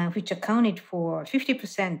 which accounted for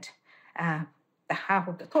 50%, the half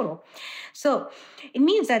of the total. So it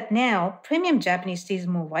means that now premium Japanese tea is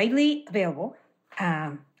more widely available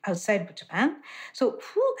outside of Japan. So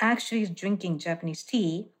who actually is drinking Japanese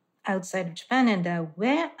tea outside of Japan, and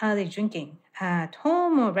where are they drinking? At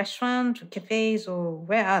home or restaurant or cafes, or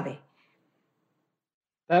where are they?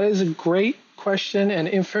 That is a great question and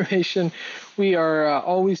information we are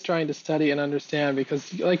always trying to study and understand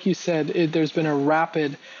because, like you said, there's been a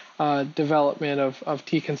rapid development of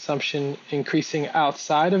tea consumption increasing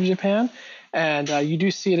outside of Japan. And you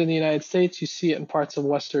do see it in the United States, you see it in parts of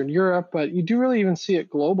Western Europe, but you do really even see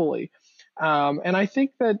it globally. And I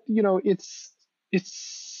think that,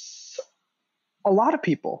 it's a lot of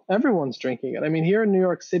people, everyone's drinking it. I mean, here in New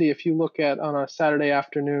York City, if you look at on a Saturday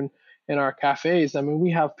afternoon in our cafes, I mean, we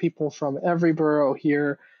have people from every borough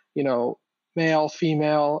here, you know, male,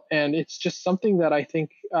 female, and it's just something that I think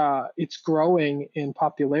it's growing in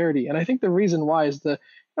popularity. And I think the reason why is the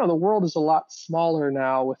world is a lot smaller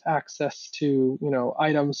now with access to,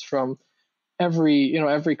 items from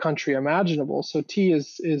every country imaginable. So tea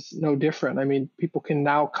is no different. I mean, people can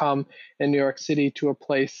now come in New York City to a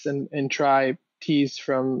place and try teas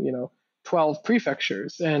from 12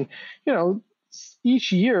 prefectures, and you know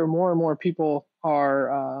each year more and more people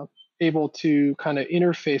are able to kind of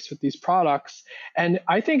interface with these products, and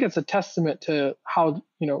I think it's a testament to how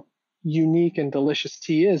unique and delicious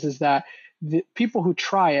tea is that the people who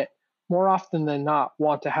try it more often than not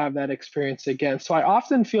want to have that experience again. So I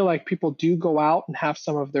often feel like people do go out and have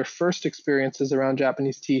some of their first experiences around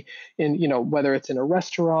Japanese tea in, whether it's in a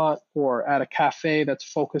restaurant or at a cafe that's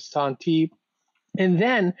focused on tea. And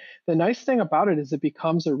then the nice thing about it is it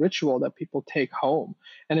becomes a ritual that people take home.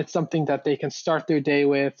 And it's something that they can start their day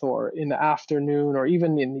with, or in the afternoon, or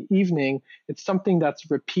even in the evening. It's something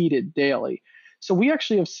that's repeated daily. So we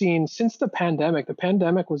actually have seen since the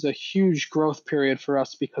pandemic was a huge growth period for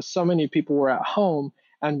us because so many people were at home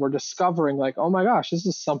and were discovering, like, oh my gosh, this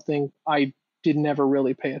is something I did never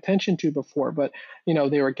really pay attention to before. But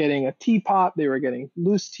they were getting a teapot, they were getting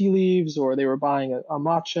loose tea leaves, or they were buying a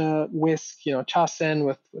matcha whisk, chasen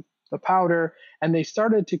with the powder, and they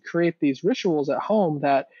started to create these rituals at home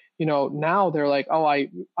that now they're like, oh, I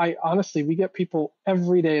honestly, we get people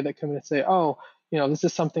every day that come in and say, oh, this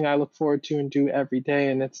is something I look forward to and do every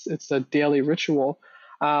day, and it's a daily ritual.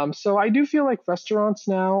 So I do feel like restaurants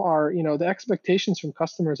now are, the expectations from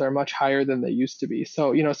customers are much higher than they used to be.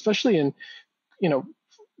 So, especially in you know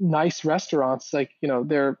nice restaurants, like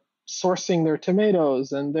they're sourcing their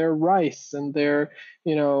tomatoes and their rice and their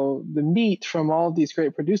the meat from all of these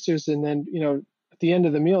great producers, and then at the end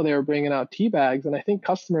of the meal they were bringing out tea bags, and I think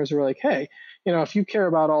customers were like, hey, if you care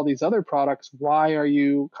about all these other products, why are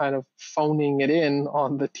you kind of phoning it in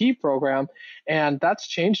on the tea program? And that's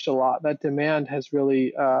changed a lot. That demand has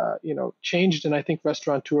really, changed. And I think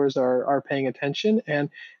restaurateurs are paying attention. And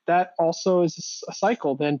that also is a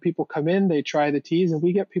cycle. Then people come in, they try the teas, and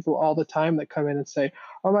we get people all the time that come in and say,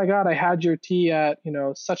 "Oh my God, I had your tea at,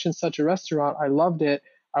 such and such a restaurant. I loved it.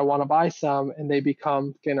 I want to buy some." And they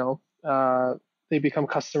become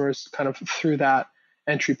customers kind of through that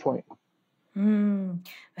entry point.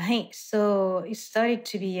 Right. So it started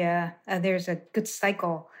to be there's a good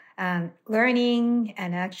cycle and learning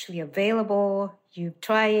and actually available. You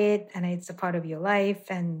try it and it's a part of your life,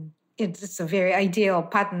 and it's a very ideal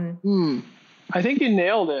pattern. I think you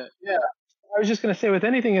nailed it. Yeah. I was just going to say, with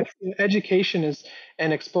anything, education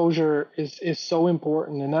and exposure is so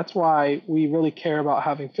important, and that's why we really care about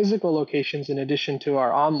having physical locations in addition to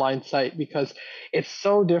our online site, because it's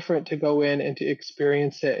so different to go in and to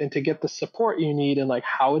experience it and to get the support you need and like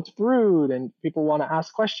how it's brewed, and people want to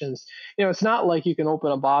ask questions. It's not like you can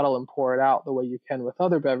open a bottle and pour it out the way you can with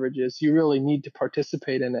other beverages. You really need to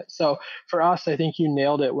participate in it. So for us, I think you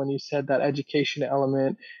nailed it when you said that education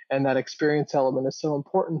element and that experience element is so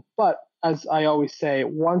important. But as I always say,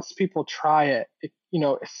 once people try it,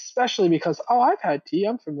 especially because, oh, I've had tea,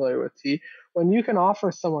 I'm familiar with tea. When you can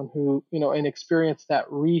offer someone who, an experience that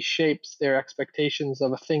reshapes their expectations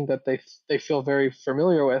of a thing that they feel very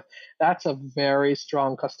familiar with, that's a very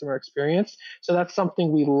strong customer experience. So that's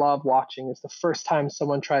something we love watching, is the first time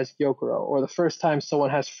someone tries Gyokuro, or the first time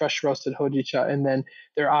someone has fresh roasted hojicha, and then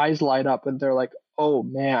their eyes light up and they're like, oh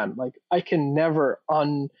man, like I can never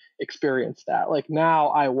experience that. Like now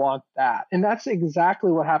I want that. And that's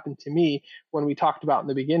exactly what happened to me when we talked about in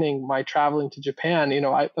the beginning, my traveling to Japan.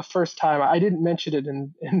 The first time, I didn't mention it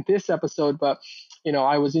in this episode, but,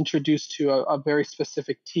 I was introduced to a very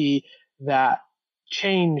specific tea that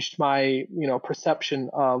changed my,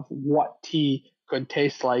 perception of what tea could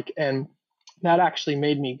taste like. And that actually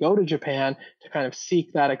made me go to Japan to kind of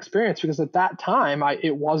seek that experience, because at that time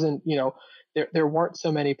it wasn't, there weren't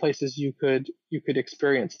so many places you could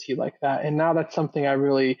experience tea like that. And now that's something I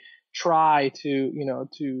really try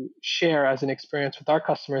to share as an experience with our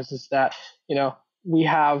customers, is that, we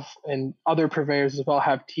have, and other purveyors as well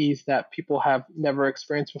have, teas that people have never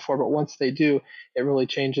experienced before, but once they do, it really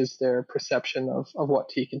changes their perception of what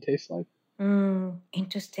tea can taste like.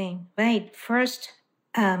 Interesting. Right. First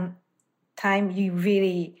time you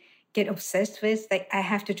really get obsessed with, like, I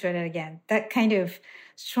have to try that again. That kind of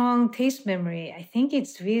strong taste memory, I think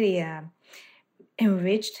it's really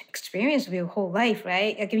enriched experience of your whole life,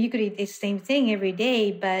 right? Like you could eat the same thing every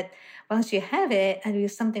day, but once you have it, and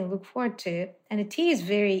it's something to look forward to. And the tea is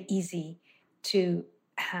very easy to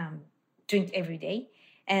drink every day.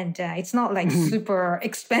 And it's not like super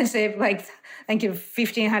expensive, like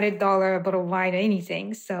 $1,500 bottle of wine or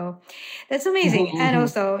anything. So that's amazing. And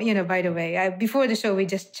also, by the way, before the show, we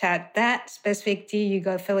just chat that specific tea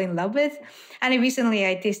you fell in love with. And recently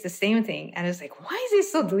I tasted the same thing. And I was like, why is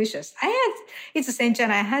this so delicious? It's a sencha,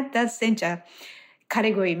 and I had that sencha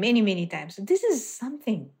category many, many times. So this is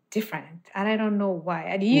something different, and I don't know why.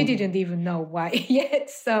 And you didn't even know why yet.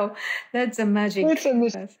 So that's a magic. It's a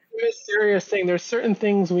mysterious thing. There's certain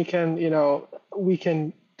things we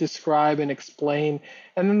can describe and explain,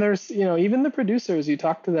 and then there's even the producers. You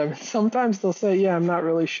talk to them, and sometimes they'll say, "Yeah, I'm not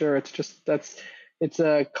really sure. It's just it's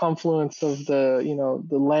a confluence of the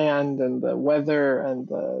land and the weather and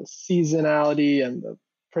the seasonality and the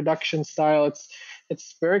production style.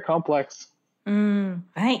 It's very complex."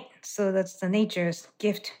 Right. So that's the nature's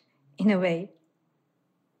gift in a way.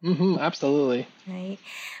 Absolutely. Right.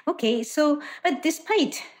 Okay. So, but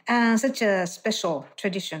despite such a special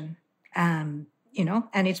tradition, and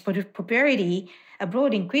its popularity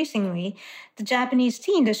abroad increasingly, the Japanese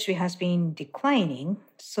tea industry has been declining.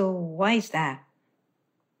 So why is that?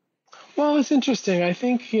 Well, it's interesting. I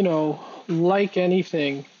think, like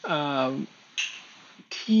anything,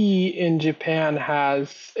 tea in Japan has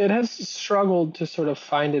struggled to sort of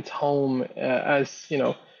find its home, as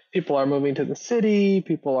people are moving to the city,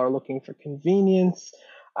 people are looking for convenience.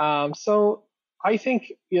 So I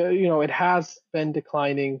think it has been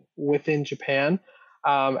declining within Japan,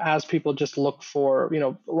 as people just look for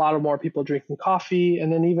a lot of more people drinking coffee,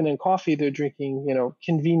 and then even in coffee they're drinking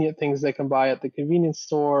convenient things they can buy at the convenience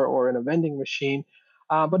store or in a vending machine.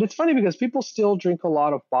 But it's funny because people still drink a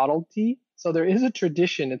lot of bottled tea. So there is a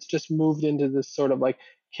tradition. It's just moved into this sort of like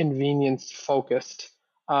convenience focused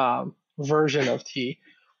version of tea,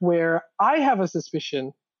 where I have a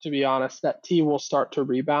suspicion, to be honest, that tea will start to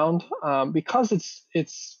rebound, because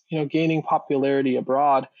it's gaining popularity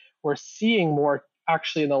abroad. We're seeing more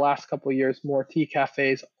actually in the last couple of years more tea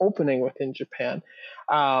cafes opening within Japan.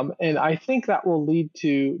 And I think that will lead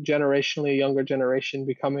to generationally a younger generation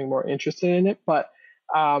becoming more interested in it. But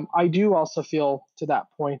I do also feel to that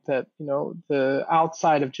point that, the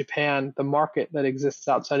outside of Japan, the market that exists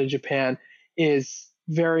outside of Japan is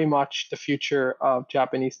very much the future of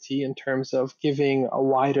Japanese tea in terms of giving a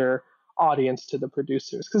wider audience to the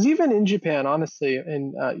producers. Because even in Japan, honestly,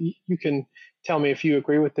 and you can tell me if you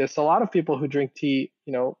agree with this, a lot of people who drink tea,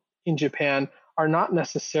 in Japan are not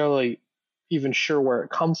necessarily even sure where it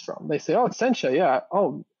comes from. They say, "Oh, it's sencha, yeah.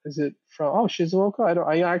 Oh, is it from Shizuoka?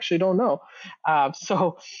 I actually don't know."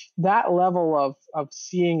 So that level of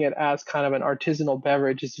seeing it as kind of an artisanal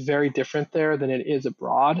beverage is very different there than it is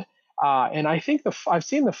abroad. And I think I've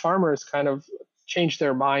seen the farmers kind of change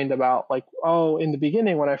their mind about like, oh, in the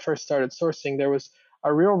beginning when I first started sourcing, there was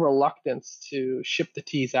a real reluctance to ship the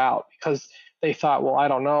teas out because they thought, well, I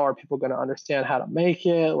don't know, are people going to understand how to make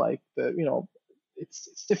it? Like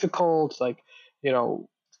it's difficult. Like,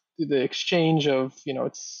 the exchange of,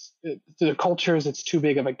 the cultures, it's too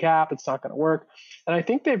big of a gap. It's not going to work. And I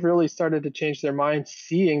think they've really started to change their minds,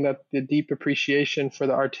 seeing that the deep appreciation for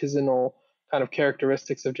the artisanal kind of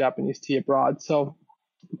characteristics of Japanese tea abroad. So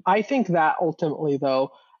I think that ultimately,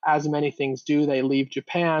 though, as many things do, they leave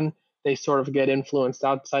Japan, they sort of get influenced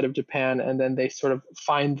outside of Japan, and then they sort of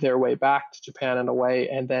find their way back to Japan in a way.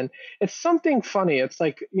 And then it's something funny. It's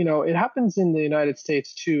like, it happens in the United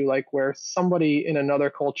States too, like where somebody in another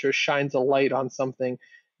culture shines a light on something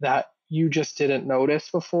that you just didn't notice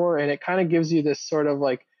before. And it kind of gives you this sort of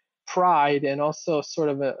like pride and also sort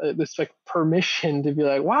of this like permission to be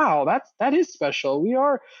like, wow, that is special.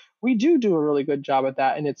 We do a really good job at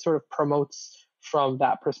that. And it sort of promotes from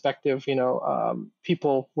that perspective,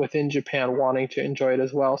 people within Japan wanting to enjoy it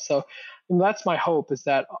as well. So that's my hope, is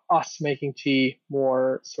that us making tea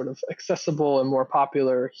more sort of accessible and more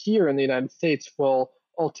popular here in the United States will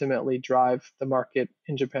ultimately drive the market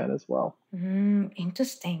in Japan as well.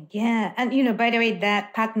 Interesting. Yeah. And, by the way,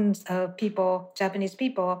 that patterns of people, Japanese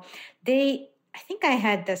people, I think I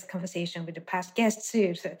had this conversation with the past guests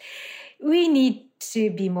too. So we need to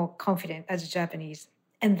be more confident as Japanese.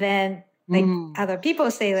 And then other people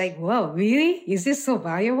say like, whoa, really? Is this so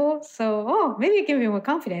valuable? So, maybe you can be more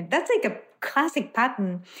confident. That's like a classic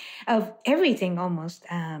pattern of everything almost.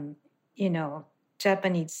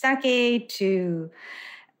 Japanese sake to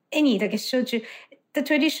any, like shochu. The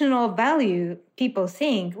traditional value, people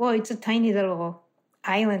think, well, it's a tiny little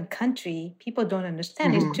island country. People don't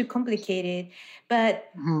understand. It's too complicated.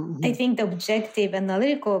 But I think the objective,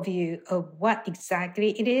 analytical view of what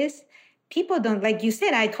exactly it is, people don't, like you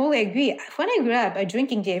said, I totally agree. When I grew up, I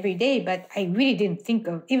drinking tea every day, but I really didn't think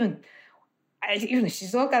of even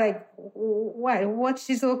Shizuoka, like, what's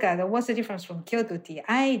Shizuoka? What's the difference from Kyoto tea?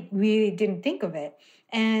 I really didn't think of it.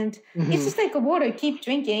 And it's just like a water, keep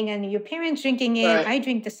drinking, and your parents drinking it. Right. I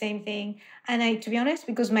drink the same thing. And to be honest,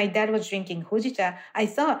 because my dad was drinking hojicha, I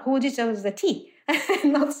thought hojicha was the tea,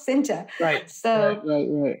 not sencha. Right. So,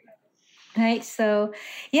 right. Right. So,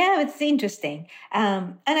 yeah, it's interesting.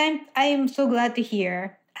 And I'm so glad to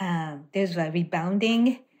hear there's a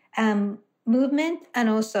rebounding movement, and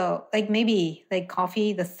also like maybe like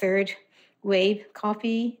coffee, the third wave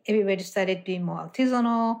coffee, everybody started being more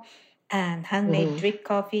artisanal and handmade drip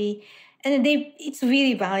coffee, and it's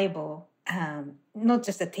really valuable, not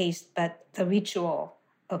just the taste but the ritual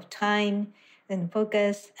of time and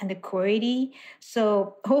focus and the quality.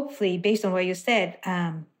 So hopefully, based on what you said,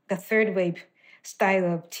 the third wave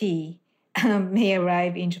style of tea may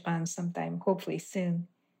arrive in Japan sometime, hopefully soon.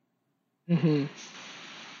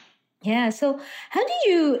 Yeah, so how do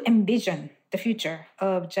you envision the future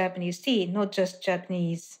of Japanese tea, not just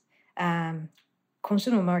Japanese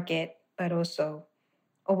consumer market, but also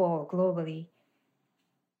overall globally?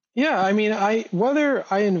 Yeah, I mean, whether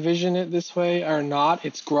I envision it this way or not,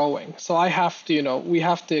 it's growing. So I have to, we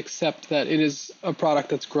have to accept that it is a product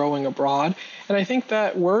that's growing abroad. And I think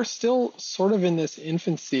that we're still sort of in this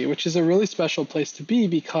infancy, which is a really special place to be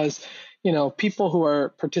because, people who are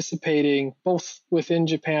participating both within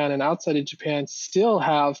Japan and outside of Japan still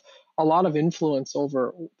have a lot of influence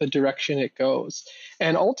over the direction it goes.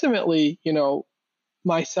 And ultimately,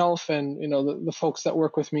 myself and the folks that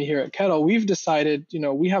work with me here at Kettle, we've decided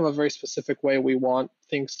we have a very specific way we want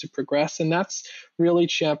things to progress, and that's really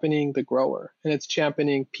championing the grower, and it's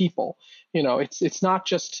championing people. It's not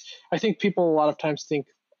just, I think people a lot of times think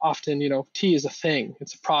often tea is a thing,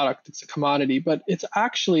 it's a product, it's a commodity, but it's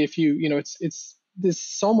actually, if you it's there's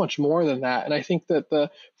so much more than that. And I think that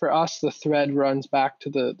for us, the thread runs back to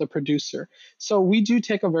the producer. So we do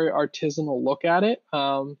take a very artisanal look at it.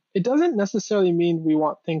 It doesn't necessarily mean we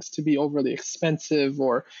want things to be overly expensive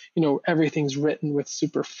or, everything's written with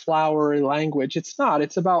super flowery language. It's not.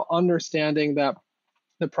 It's about understanding that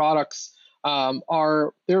the products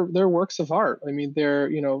are they're works of art. I mean,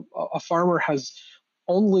 a farmer has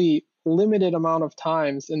only limited amount of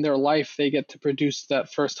times in their life they get to produce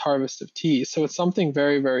that first harvest of tea. So it's something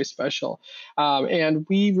very, very special. And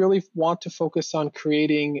we really want to focus on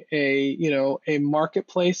creating a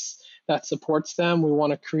marketplace that supports them. We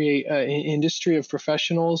want to create an industry of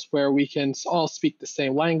professionals where we can all speak the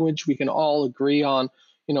same language. We can all agree on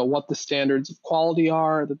what the standards of quality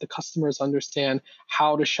are, that the customers understand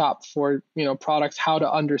how to shop for, products, how to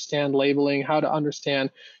understand labeling, how to understand,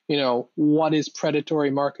 what is predatory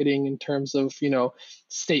marketing in terms of,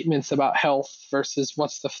 statements about health versus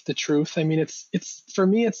what's the truth. I mean, it's for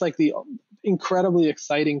me, it's like the incredibly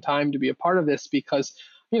exciting time to be a part of this because,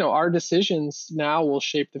 our decisions now will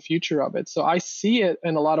shape the future of it. So I see it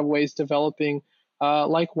in a lot of ways developing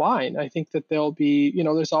like wine. I think that there'll be,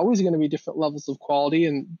 there's always going to be different levels of quality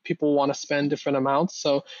and people want to spend different amounts.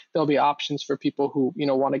 So there'll be options for people who,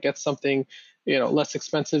 want to get something, less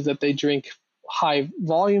expensive that they drink high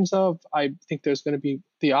volumes of. I think there's going to be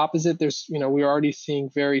the opposite. There's, we're already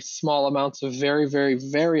seeing very small amounts of very, very,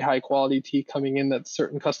 very high quality tea coming in that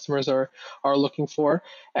certain customers are looking for.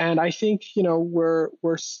 And I think,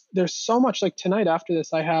 there's so much. Like tonight after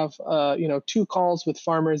this, I have, 2 calls with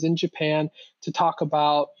farmers in Japan to talk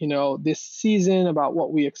about, this season, about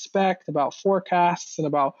what we expect, about forecasts, and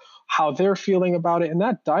about how they're feeling about it. And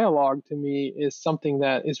that dialogue to me is something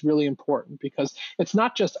that is really important because it's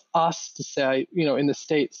not just us to say, in the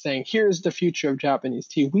States saying, here's the future of Japanese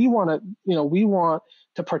tea. We want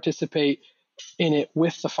to participate in it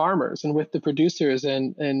with the farmers and with the producers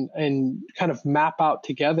and kind of map out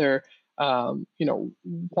together,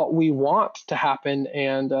 what we want to happen.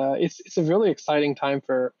 And it's a really exciting time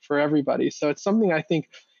for everybody. So it's something I think,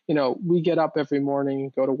 we get up every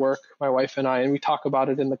morning, go to work, my wife and I, and we talk about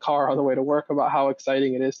it in the car on the way to work about how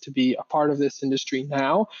exciting it is to be a part of this industry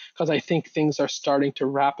now, because I think things are starting to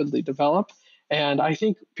rapidly develop. And I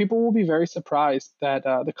think people will be very surprised that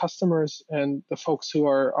the customers and the folks who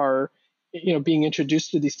are being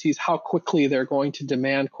introduced to these teas, how quickly they're going to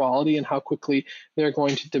demand quality and how quickly they're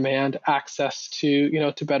going to demand access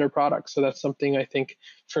to, to better products. So that's something I think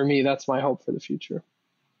for me, that's my hope for the future.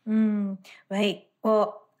 Right.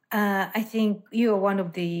 Well, I think you are one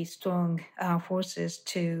of the strong forces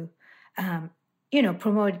to,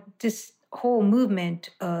 promote this whole movement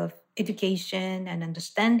of education and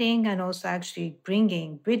understanding, and also actually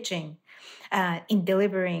bridging, in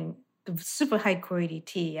delivering the super high quality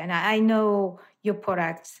tea. And I know your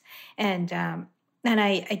products, and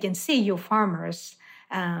I can see your farmers,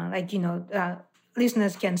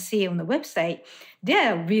 listeners can see on the website,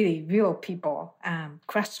 they're really real people,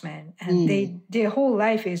 craftsmen, and their whole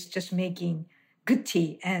life is just making good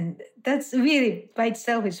tea. And that's really by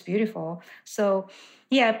itself is beautiful. So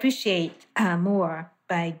yeah, I appreciate more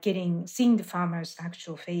by seeing the farmers'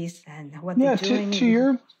 actual face and what they're doing.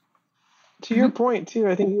 To your point too,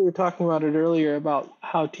 I think you were talking about it earlier about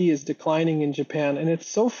how tea is declining in Japan. And it's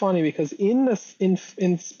so funny because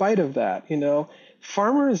in spite of that,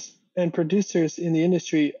 farmers and producers in the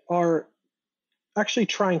industry are actually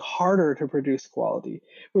trying harder to produce quality,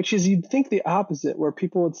 which is you'd think the opposite, where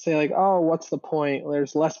people would say like, oh, what's the point?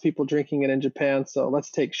 There's less people drinking it in Japan, so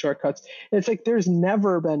let's take shortcuts. And it's like there's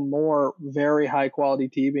never been more very high quality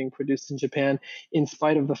tea being produced in Japan, in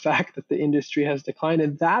spite of the fact that the industry has declined.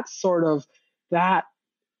 And that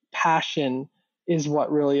passion is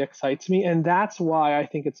what really excites me. And that's why I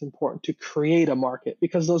think it's important to create a market,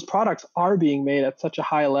 because those products are being made at such a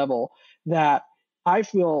high level that I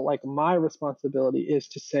feel like my responsibility is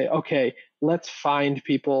to say, okay, let's find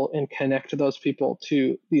people and connect those people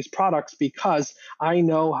to these products, because I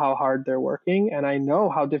know how hard they're working and I know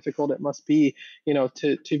how difficult it must be,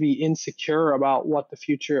 to be insecure about what the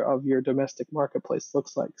future of your domestic marketplace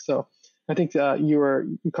looks like. So I think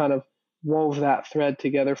you kind of wove that thread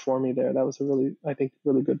together for me there. That was a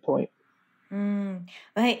really good point.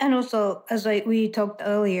 Right. And also, as we talked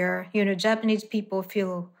earlier, Japanese people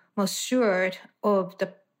feel more assured of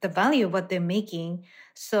the value of what they're making.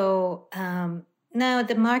 So now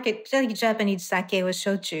the market, like Japanese sake or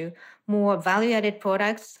shochu, more value-added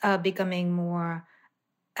products are becoming more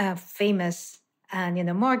famous and in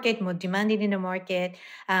the market, more demanded in the market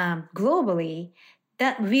globally.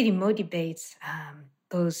 That really motivates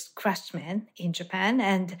those craftsmen in Japan,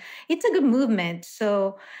 and it's a good movement.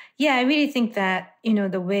 So yeah, I really think that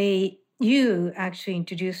the way you actually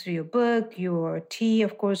introduced your book, your tea,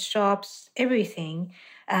 of course, shops, everything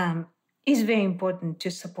um, is very important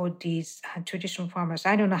to support these traditional farmers.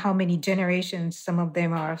 I don't know how many generations some of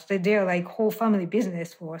them are. So they're like whole family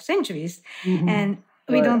business for centuries. Hmm. And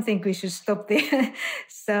we Right. don't think we should stop there.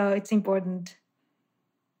 So it's important.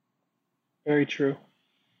 Very true.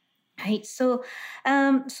 Right. So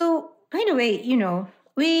by the way,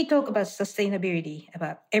 we talk about sustainability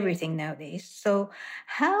about everything nowadays. So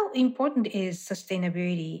how important is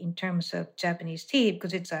sustainability in terms of Japanese tea?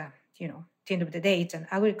 Because it's at the end of the day, it's an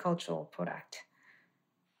agricultural product.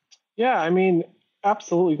 Yeah, I mean,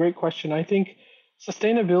 absolutely great question. I think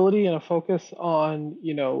sustainability and a focus on,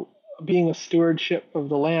 being a stewardship of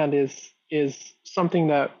the land is something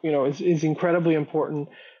that, is incredibly important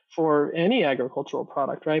for any agricultural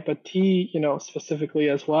product, right? But tea, specifically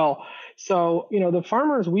as well. So, the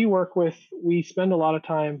farmers we work with, we spend a lot of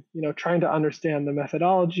time, trying to understand the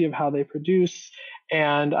methodology of how they produce.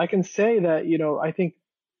 And I can say that, I think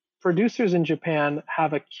producers in Japan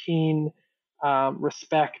have a keen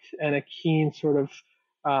respect and a keen sort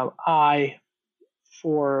of eye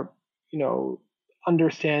for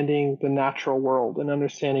understanding the natural world and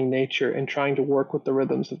understanding nature and trying to work with the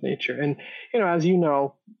rhythms of nature. And as you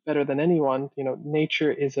know better than anyone,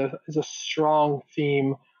 nature is a strong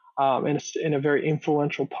theme. And a very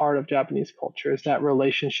influential part of Japanese culture is that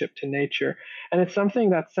relationship to nature. And it's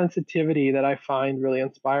something, that sensitivity, that I find really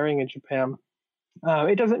inspiring in Japan.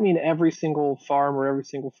 It doesn't mean every single farm or every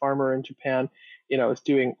single farmer in Japan, is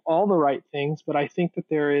doing all the right things, but I think that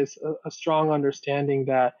there is a strong understanding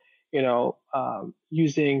that,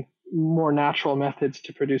 using more natural methods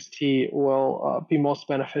to produce tea will be most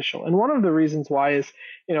beneficial. And one of the reasons why is,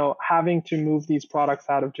 having to move these products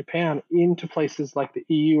out of Japan into places like the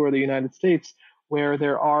EU or the United States, where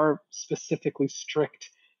there are specifically strict,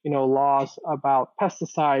 laws about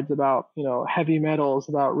pesticides, about, heavy metals,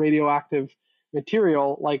 about radioactive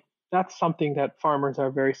material, like that's something that farmers are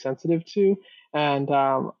very sensitive to. And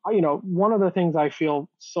one of the things I feel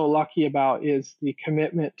so lucky about is the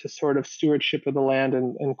commitment to sort of stewardship of the land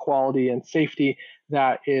and quality and safety.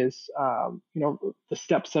 That is, the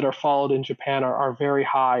steps that are followed in Japan are very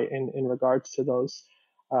high in regards to those,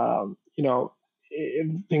 um, you know,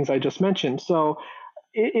 things I just mentioned. So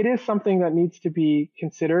it is something that needs to be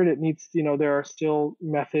considered. It needs, there are still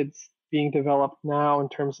methods being developed now in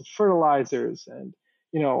terms of fertilizers. And,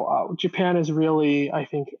 Japan is really, I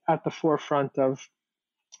think, at the forefront of,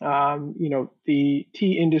 the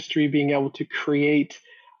tea industry being able to create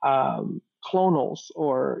clonals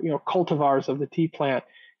or, cultivars of the tea plant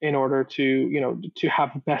in order to, to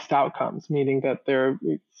have best outcomes, meaning that they're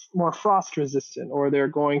more frost resistant, or they're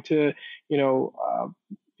going to,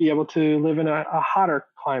 be able to live in a hotter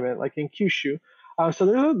climate like in Kyushu.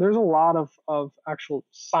 So there's a lot of actual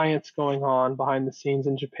science going on behind the scenes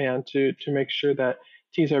in Japan to make sure that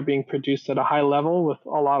teas are being produced at a high level with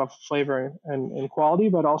a lot of flavor and quality,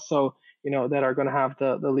 but also, that are going to have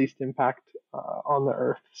the least impact on the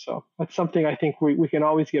earth. So that's something I think we can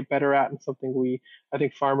always get better at, and something I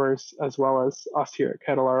think farmers as well as us here at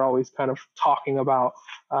Kettle are always kind of talking about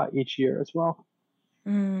each year as well.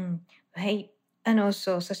 Mm, right. And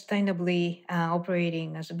also sustainably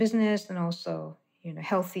operating as a business, and also,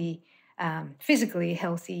 healthy, physically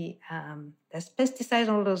healthy, less pesticides,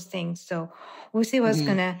 all those things. So we'll see what's Mhm.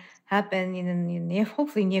 going to happen in the near,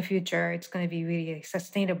 hopefully near future. It's going to be really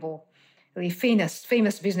sustainable, really famous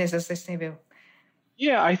business as sustainable.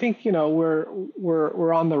 Yeah, I think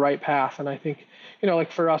we're on the right path, and I think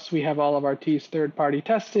like for us, we have all of our teas third party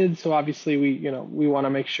tested, so obviously we want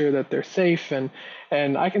to make sure that they're safe, and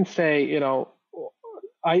I can say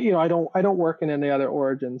I don't work in any other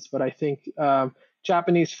origins, but I think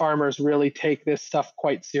Japanese farmers really take this stuff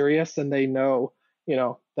quite serious, and they know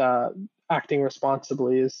the acting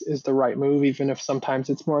responsibly is the right move, even if sometimes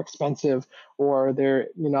it's more expensive or they're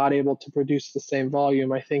not able to produce the same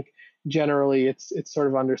volume. I think generally it's sort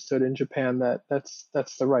of understood in Japan that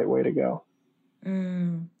that's the right way to go.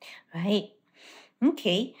 Mm, right.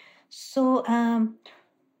 Okay. So,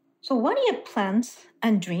 so what are your plans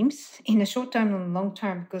and dreams in the short term and long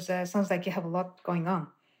term? Because it sounds like you have a lot going on.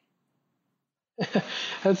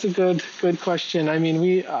 That's a good question. I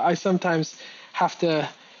mean, I sometimes have to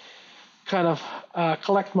kind of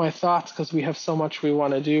collect my thoughts because we have so much we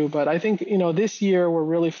want to do. But I think this year we're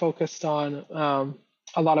really focused on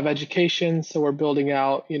a lot of education. So we're building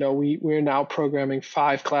out. We're now programming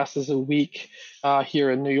 5 classes a week here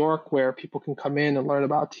in New York, where people can come in and learn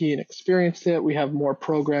about tea and experience it. We have more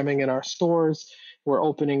programming in our stores We're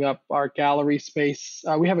opening up our gallery space.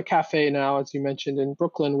 We have a cafe now, as you mentioned, in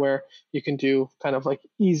Brooklyn, where you can do kind of like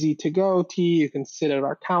easy to go tea. You can sit at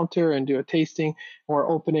our counter and do a tasting. We're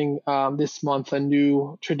opening this month a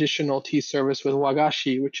new traditional tea service with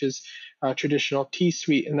wagashi, which is a traditional tea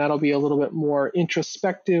suite, and that'll be a little bit more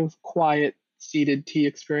introspective, quiet, seated tea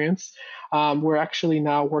experience. We're actually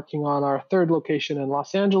now working on our third location in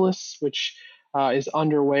Los Angeles, which is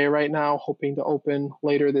underway right now, hoping to open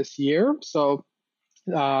later this year. So,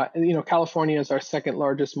 California is our second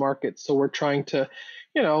largest market. So we're trying to,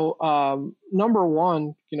 number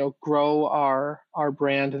one, grow our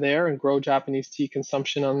brand there and grow Japanese tea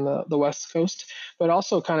consumption on the West Coast. But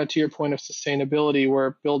also kind of to your point of sustainability,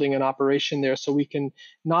 we're building an operation there so we can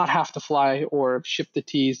not have to fly or ship the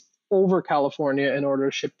teas over California in order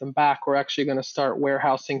to ship them back. We're actually going to start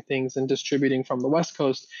warehousing things and distributing from the West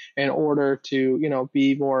Coast in order to,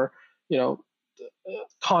 be more,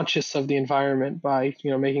 conscious of the environment by,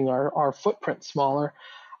 making our footprint smaller.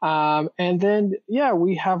 And then,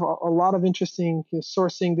 we have a lot of interesting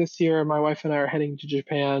sourcing this year. My wife and I are heading to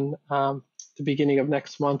Japan the beginning of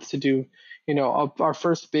next month to do, our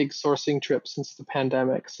first big sourcing trip since the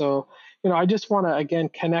pandemic. So, I just want to, again,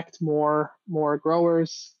 connect more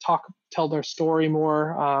growers, tell their story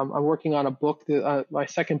more. I'm working on a book, my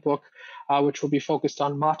second book, which will be focused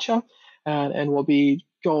on matcha, and will be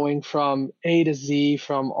going from A to Z,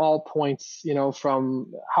 from all points,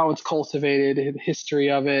 from how it's cultivated, the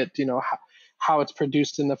history of it, how it's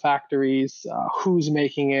produced in the factories, who's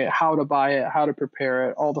making it, how to buy it, how to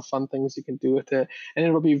prepare it, all the fun things you can do with it. And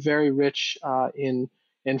it'll be very rich in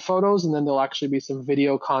photos, and then there'll actually be some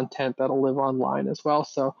video content that'll live online as well.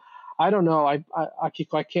 So I don't know,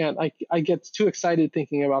 Akiko, I get too excited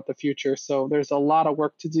thinking about the future. So there's a lot of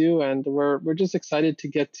work to do, and we're just excited to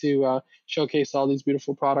get to showcase all these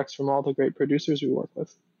beautiful products from all the great producers we work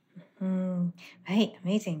with. Right,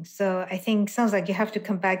 amazing. So I think sounds like you have to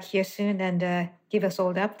come back here soon and give us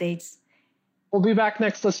all the updates. We'll be back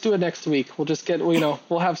let's do it next week. We'll just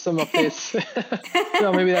we'll have some updates.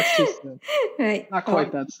 No, maybe that's too soon. Right. Not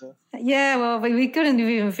quite that soon. Yeah, well, we couldn't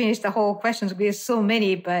even finish the whole questions because so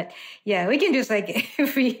many, but yeah, we can just like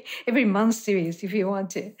every month series if you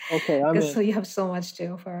want to. Okay, I'm in. So you have so much to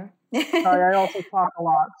offer. Sorry, I also talk a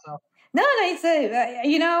lot, so. No, it's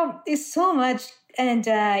it's so much, and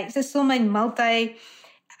it's just so many multi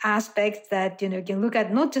aspects that you can look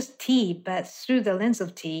at, not just tea but through the lens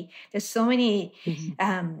of tea. There's so many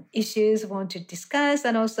issues I want to discuss,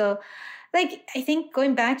 and also I think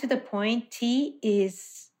going back to the point, tea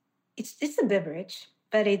is it's a beverage,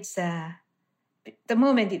 but it's the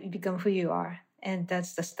moment it becomes who you are, and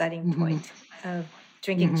that's the starting point of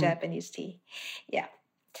drinking Japanese tea. Yeah.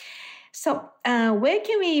 So where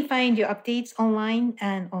can we find your updates online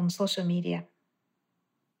and on social media?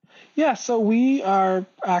 Yeah, so we are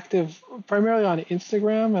active primarily on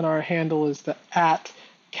Instagram, and our handle is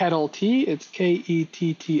 @KettleTea. It's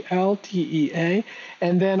KETTLTEA.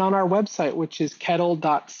 And then on our website, which is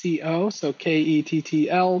kettle.co, so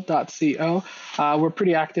KETTL.co. We're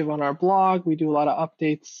pretty active on our blog. We do a lot of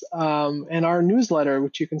updates, and our newsletter,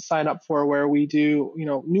 which you can sign up for, where we do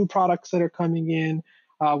new products that are coming in.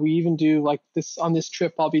 We even do on this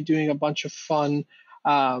trip, I'll be doing a bunch of fun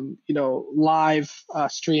live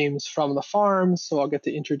streams from the farms. So I'll get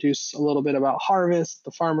to introduce a little bit about harvest,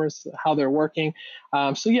 the farmers, how they're working.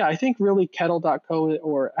 I think really kettle.co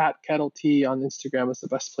or @KettleTea on Instagram is the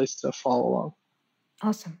best place to follow along.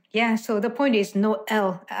 Awesome. Yeah. So the point is no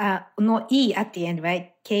L, no E at the end,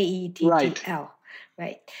 right? KETTL. Right.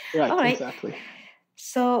 Right. Right. All right. Exactly.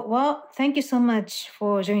 So, thank you so much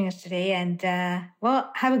for joining us today, and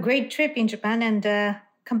have a great trip in Japan, and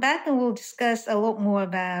come back and we'll discuss a lot more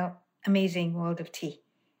about amazing world of tea.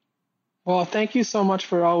 Well, thank you so much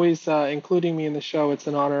for always including me in the show. It's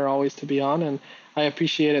an honor always to be on, and I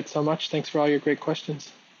appreciate it so much. Thanks for all your great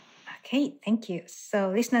questions. Okay, thank you. So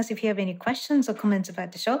listeners, if you have any questions or comments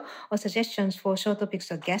about the show or suggestions for show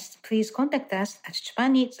topics or guests, please contact us at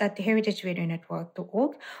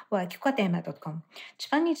japaneats@heritageradionetwork.org or akikokatema.com.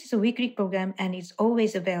 Japan Eats is a weekly program and is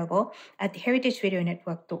always available at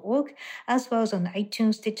heritageradionetwork.org, as well as on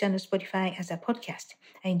iTunes, Stitcher, and Spotify as a podcast.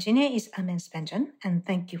 Our engineer is Amen Spanjan, and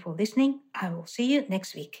thank you for listening. I will see you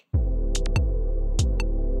next week.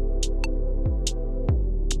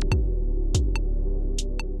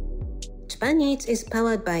 Japan Eats is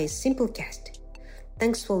powered by Simplecast.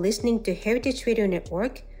 Thanks for listening to Heritage Radio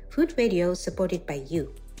Network, food radio supported by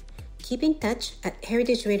you. Keep in touch at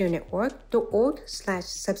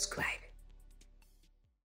heritageradionetwork.org/subscribe.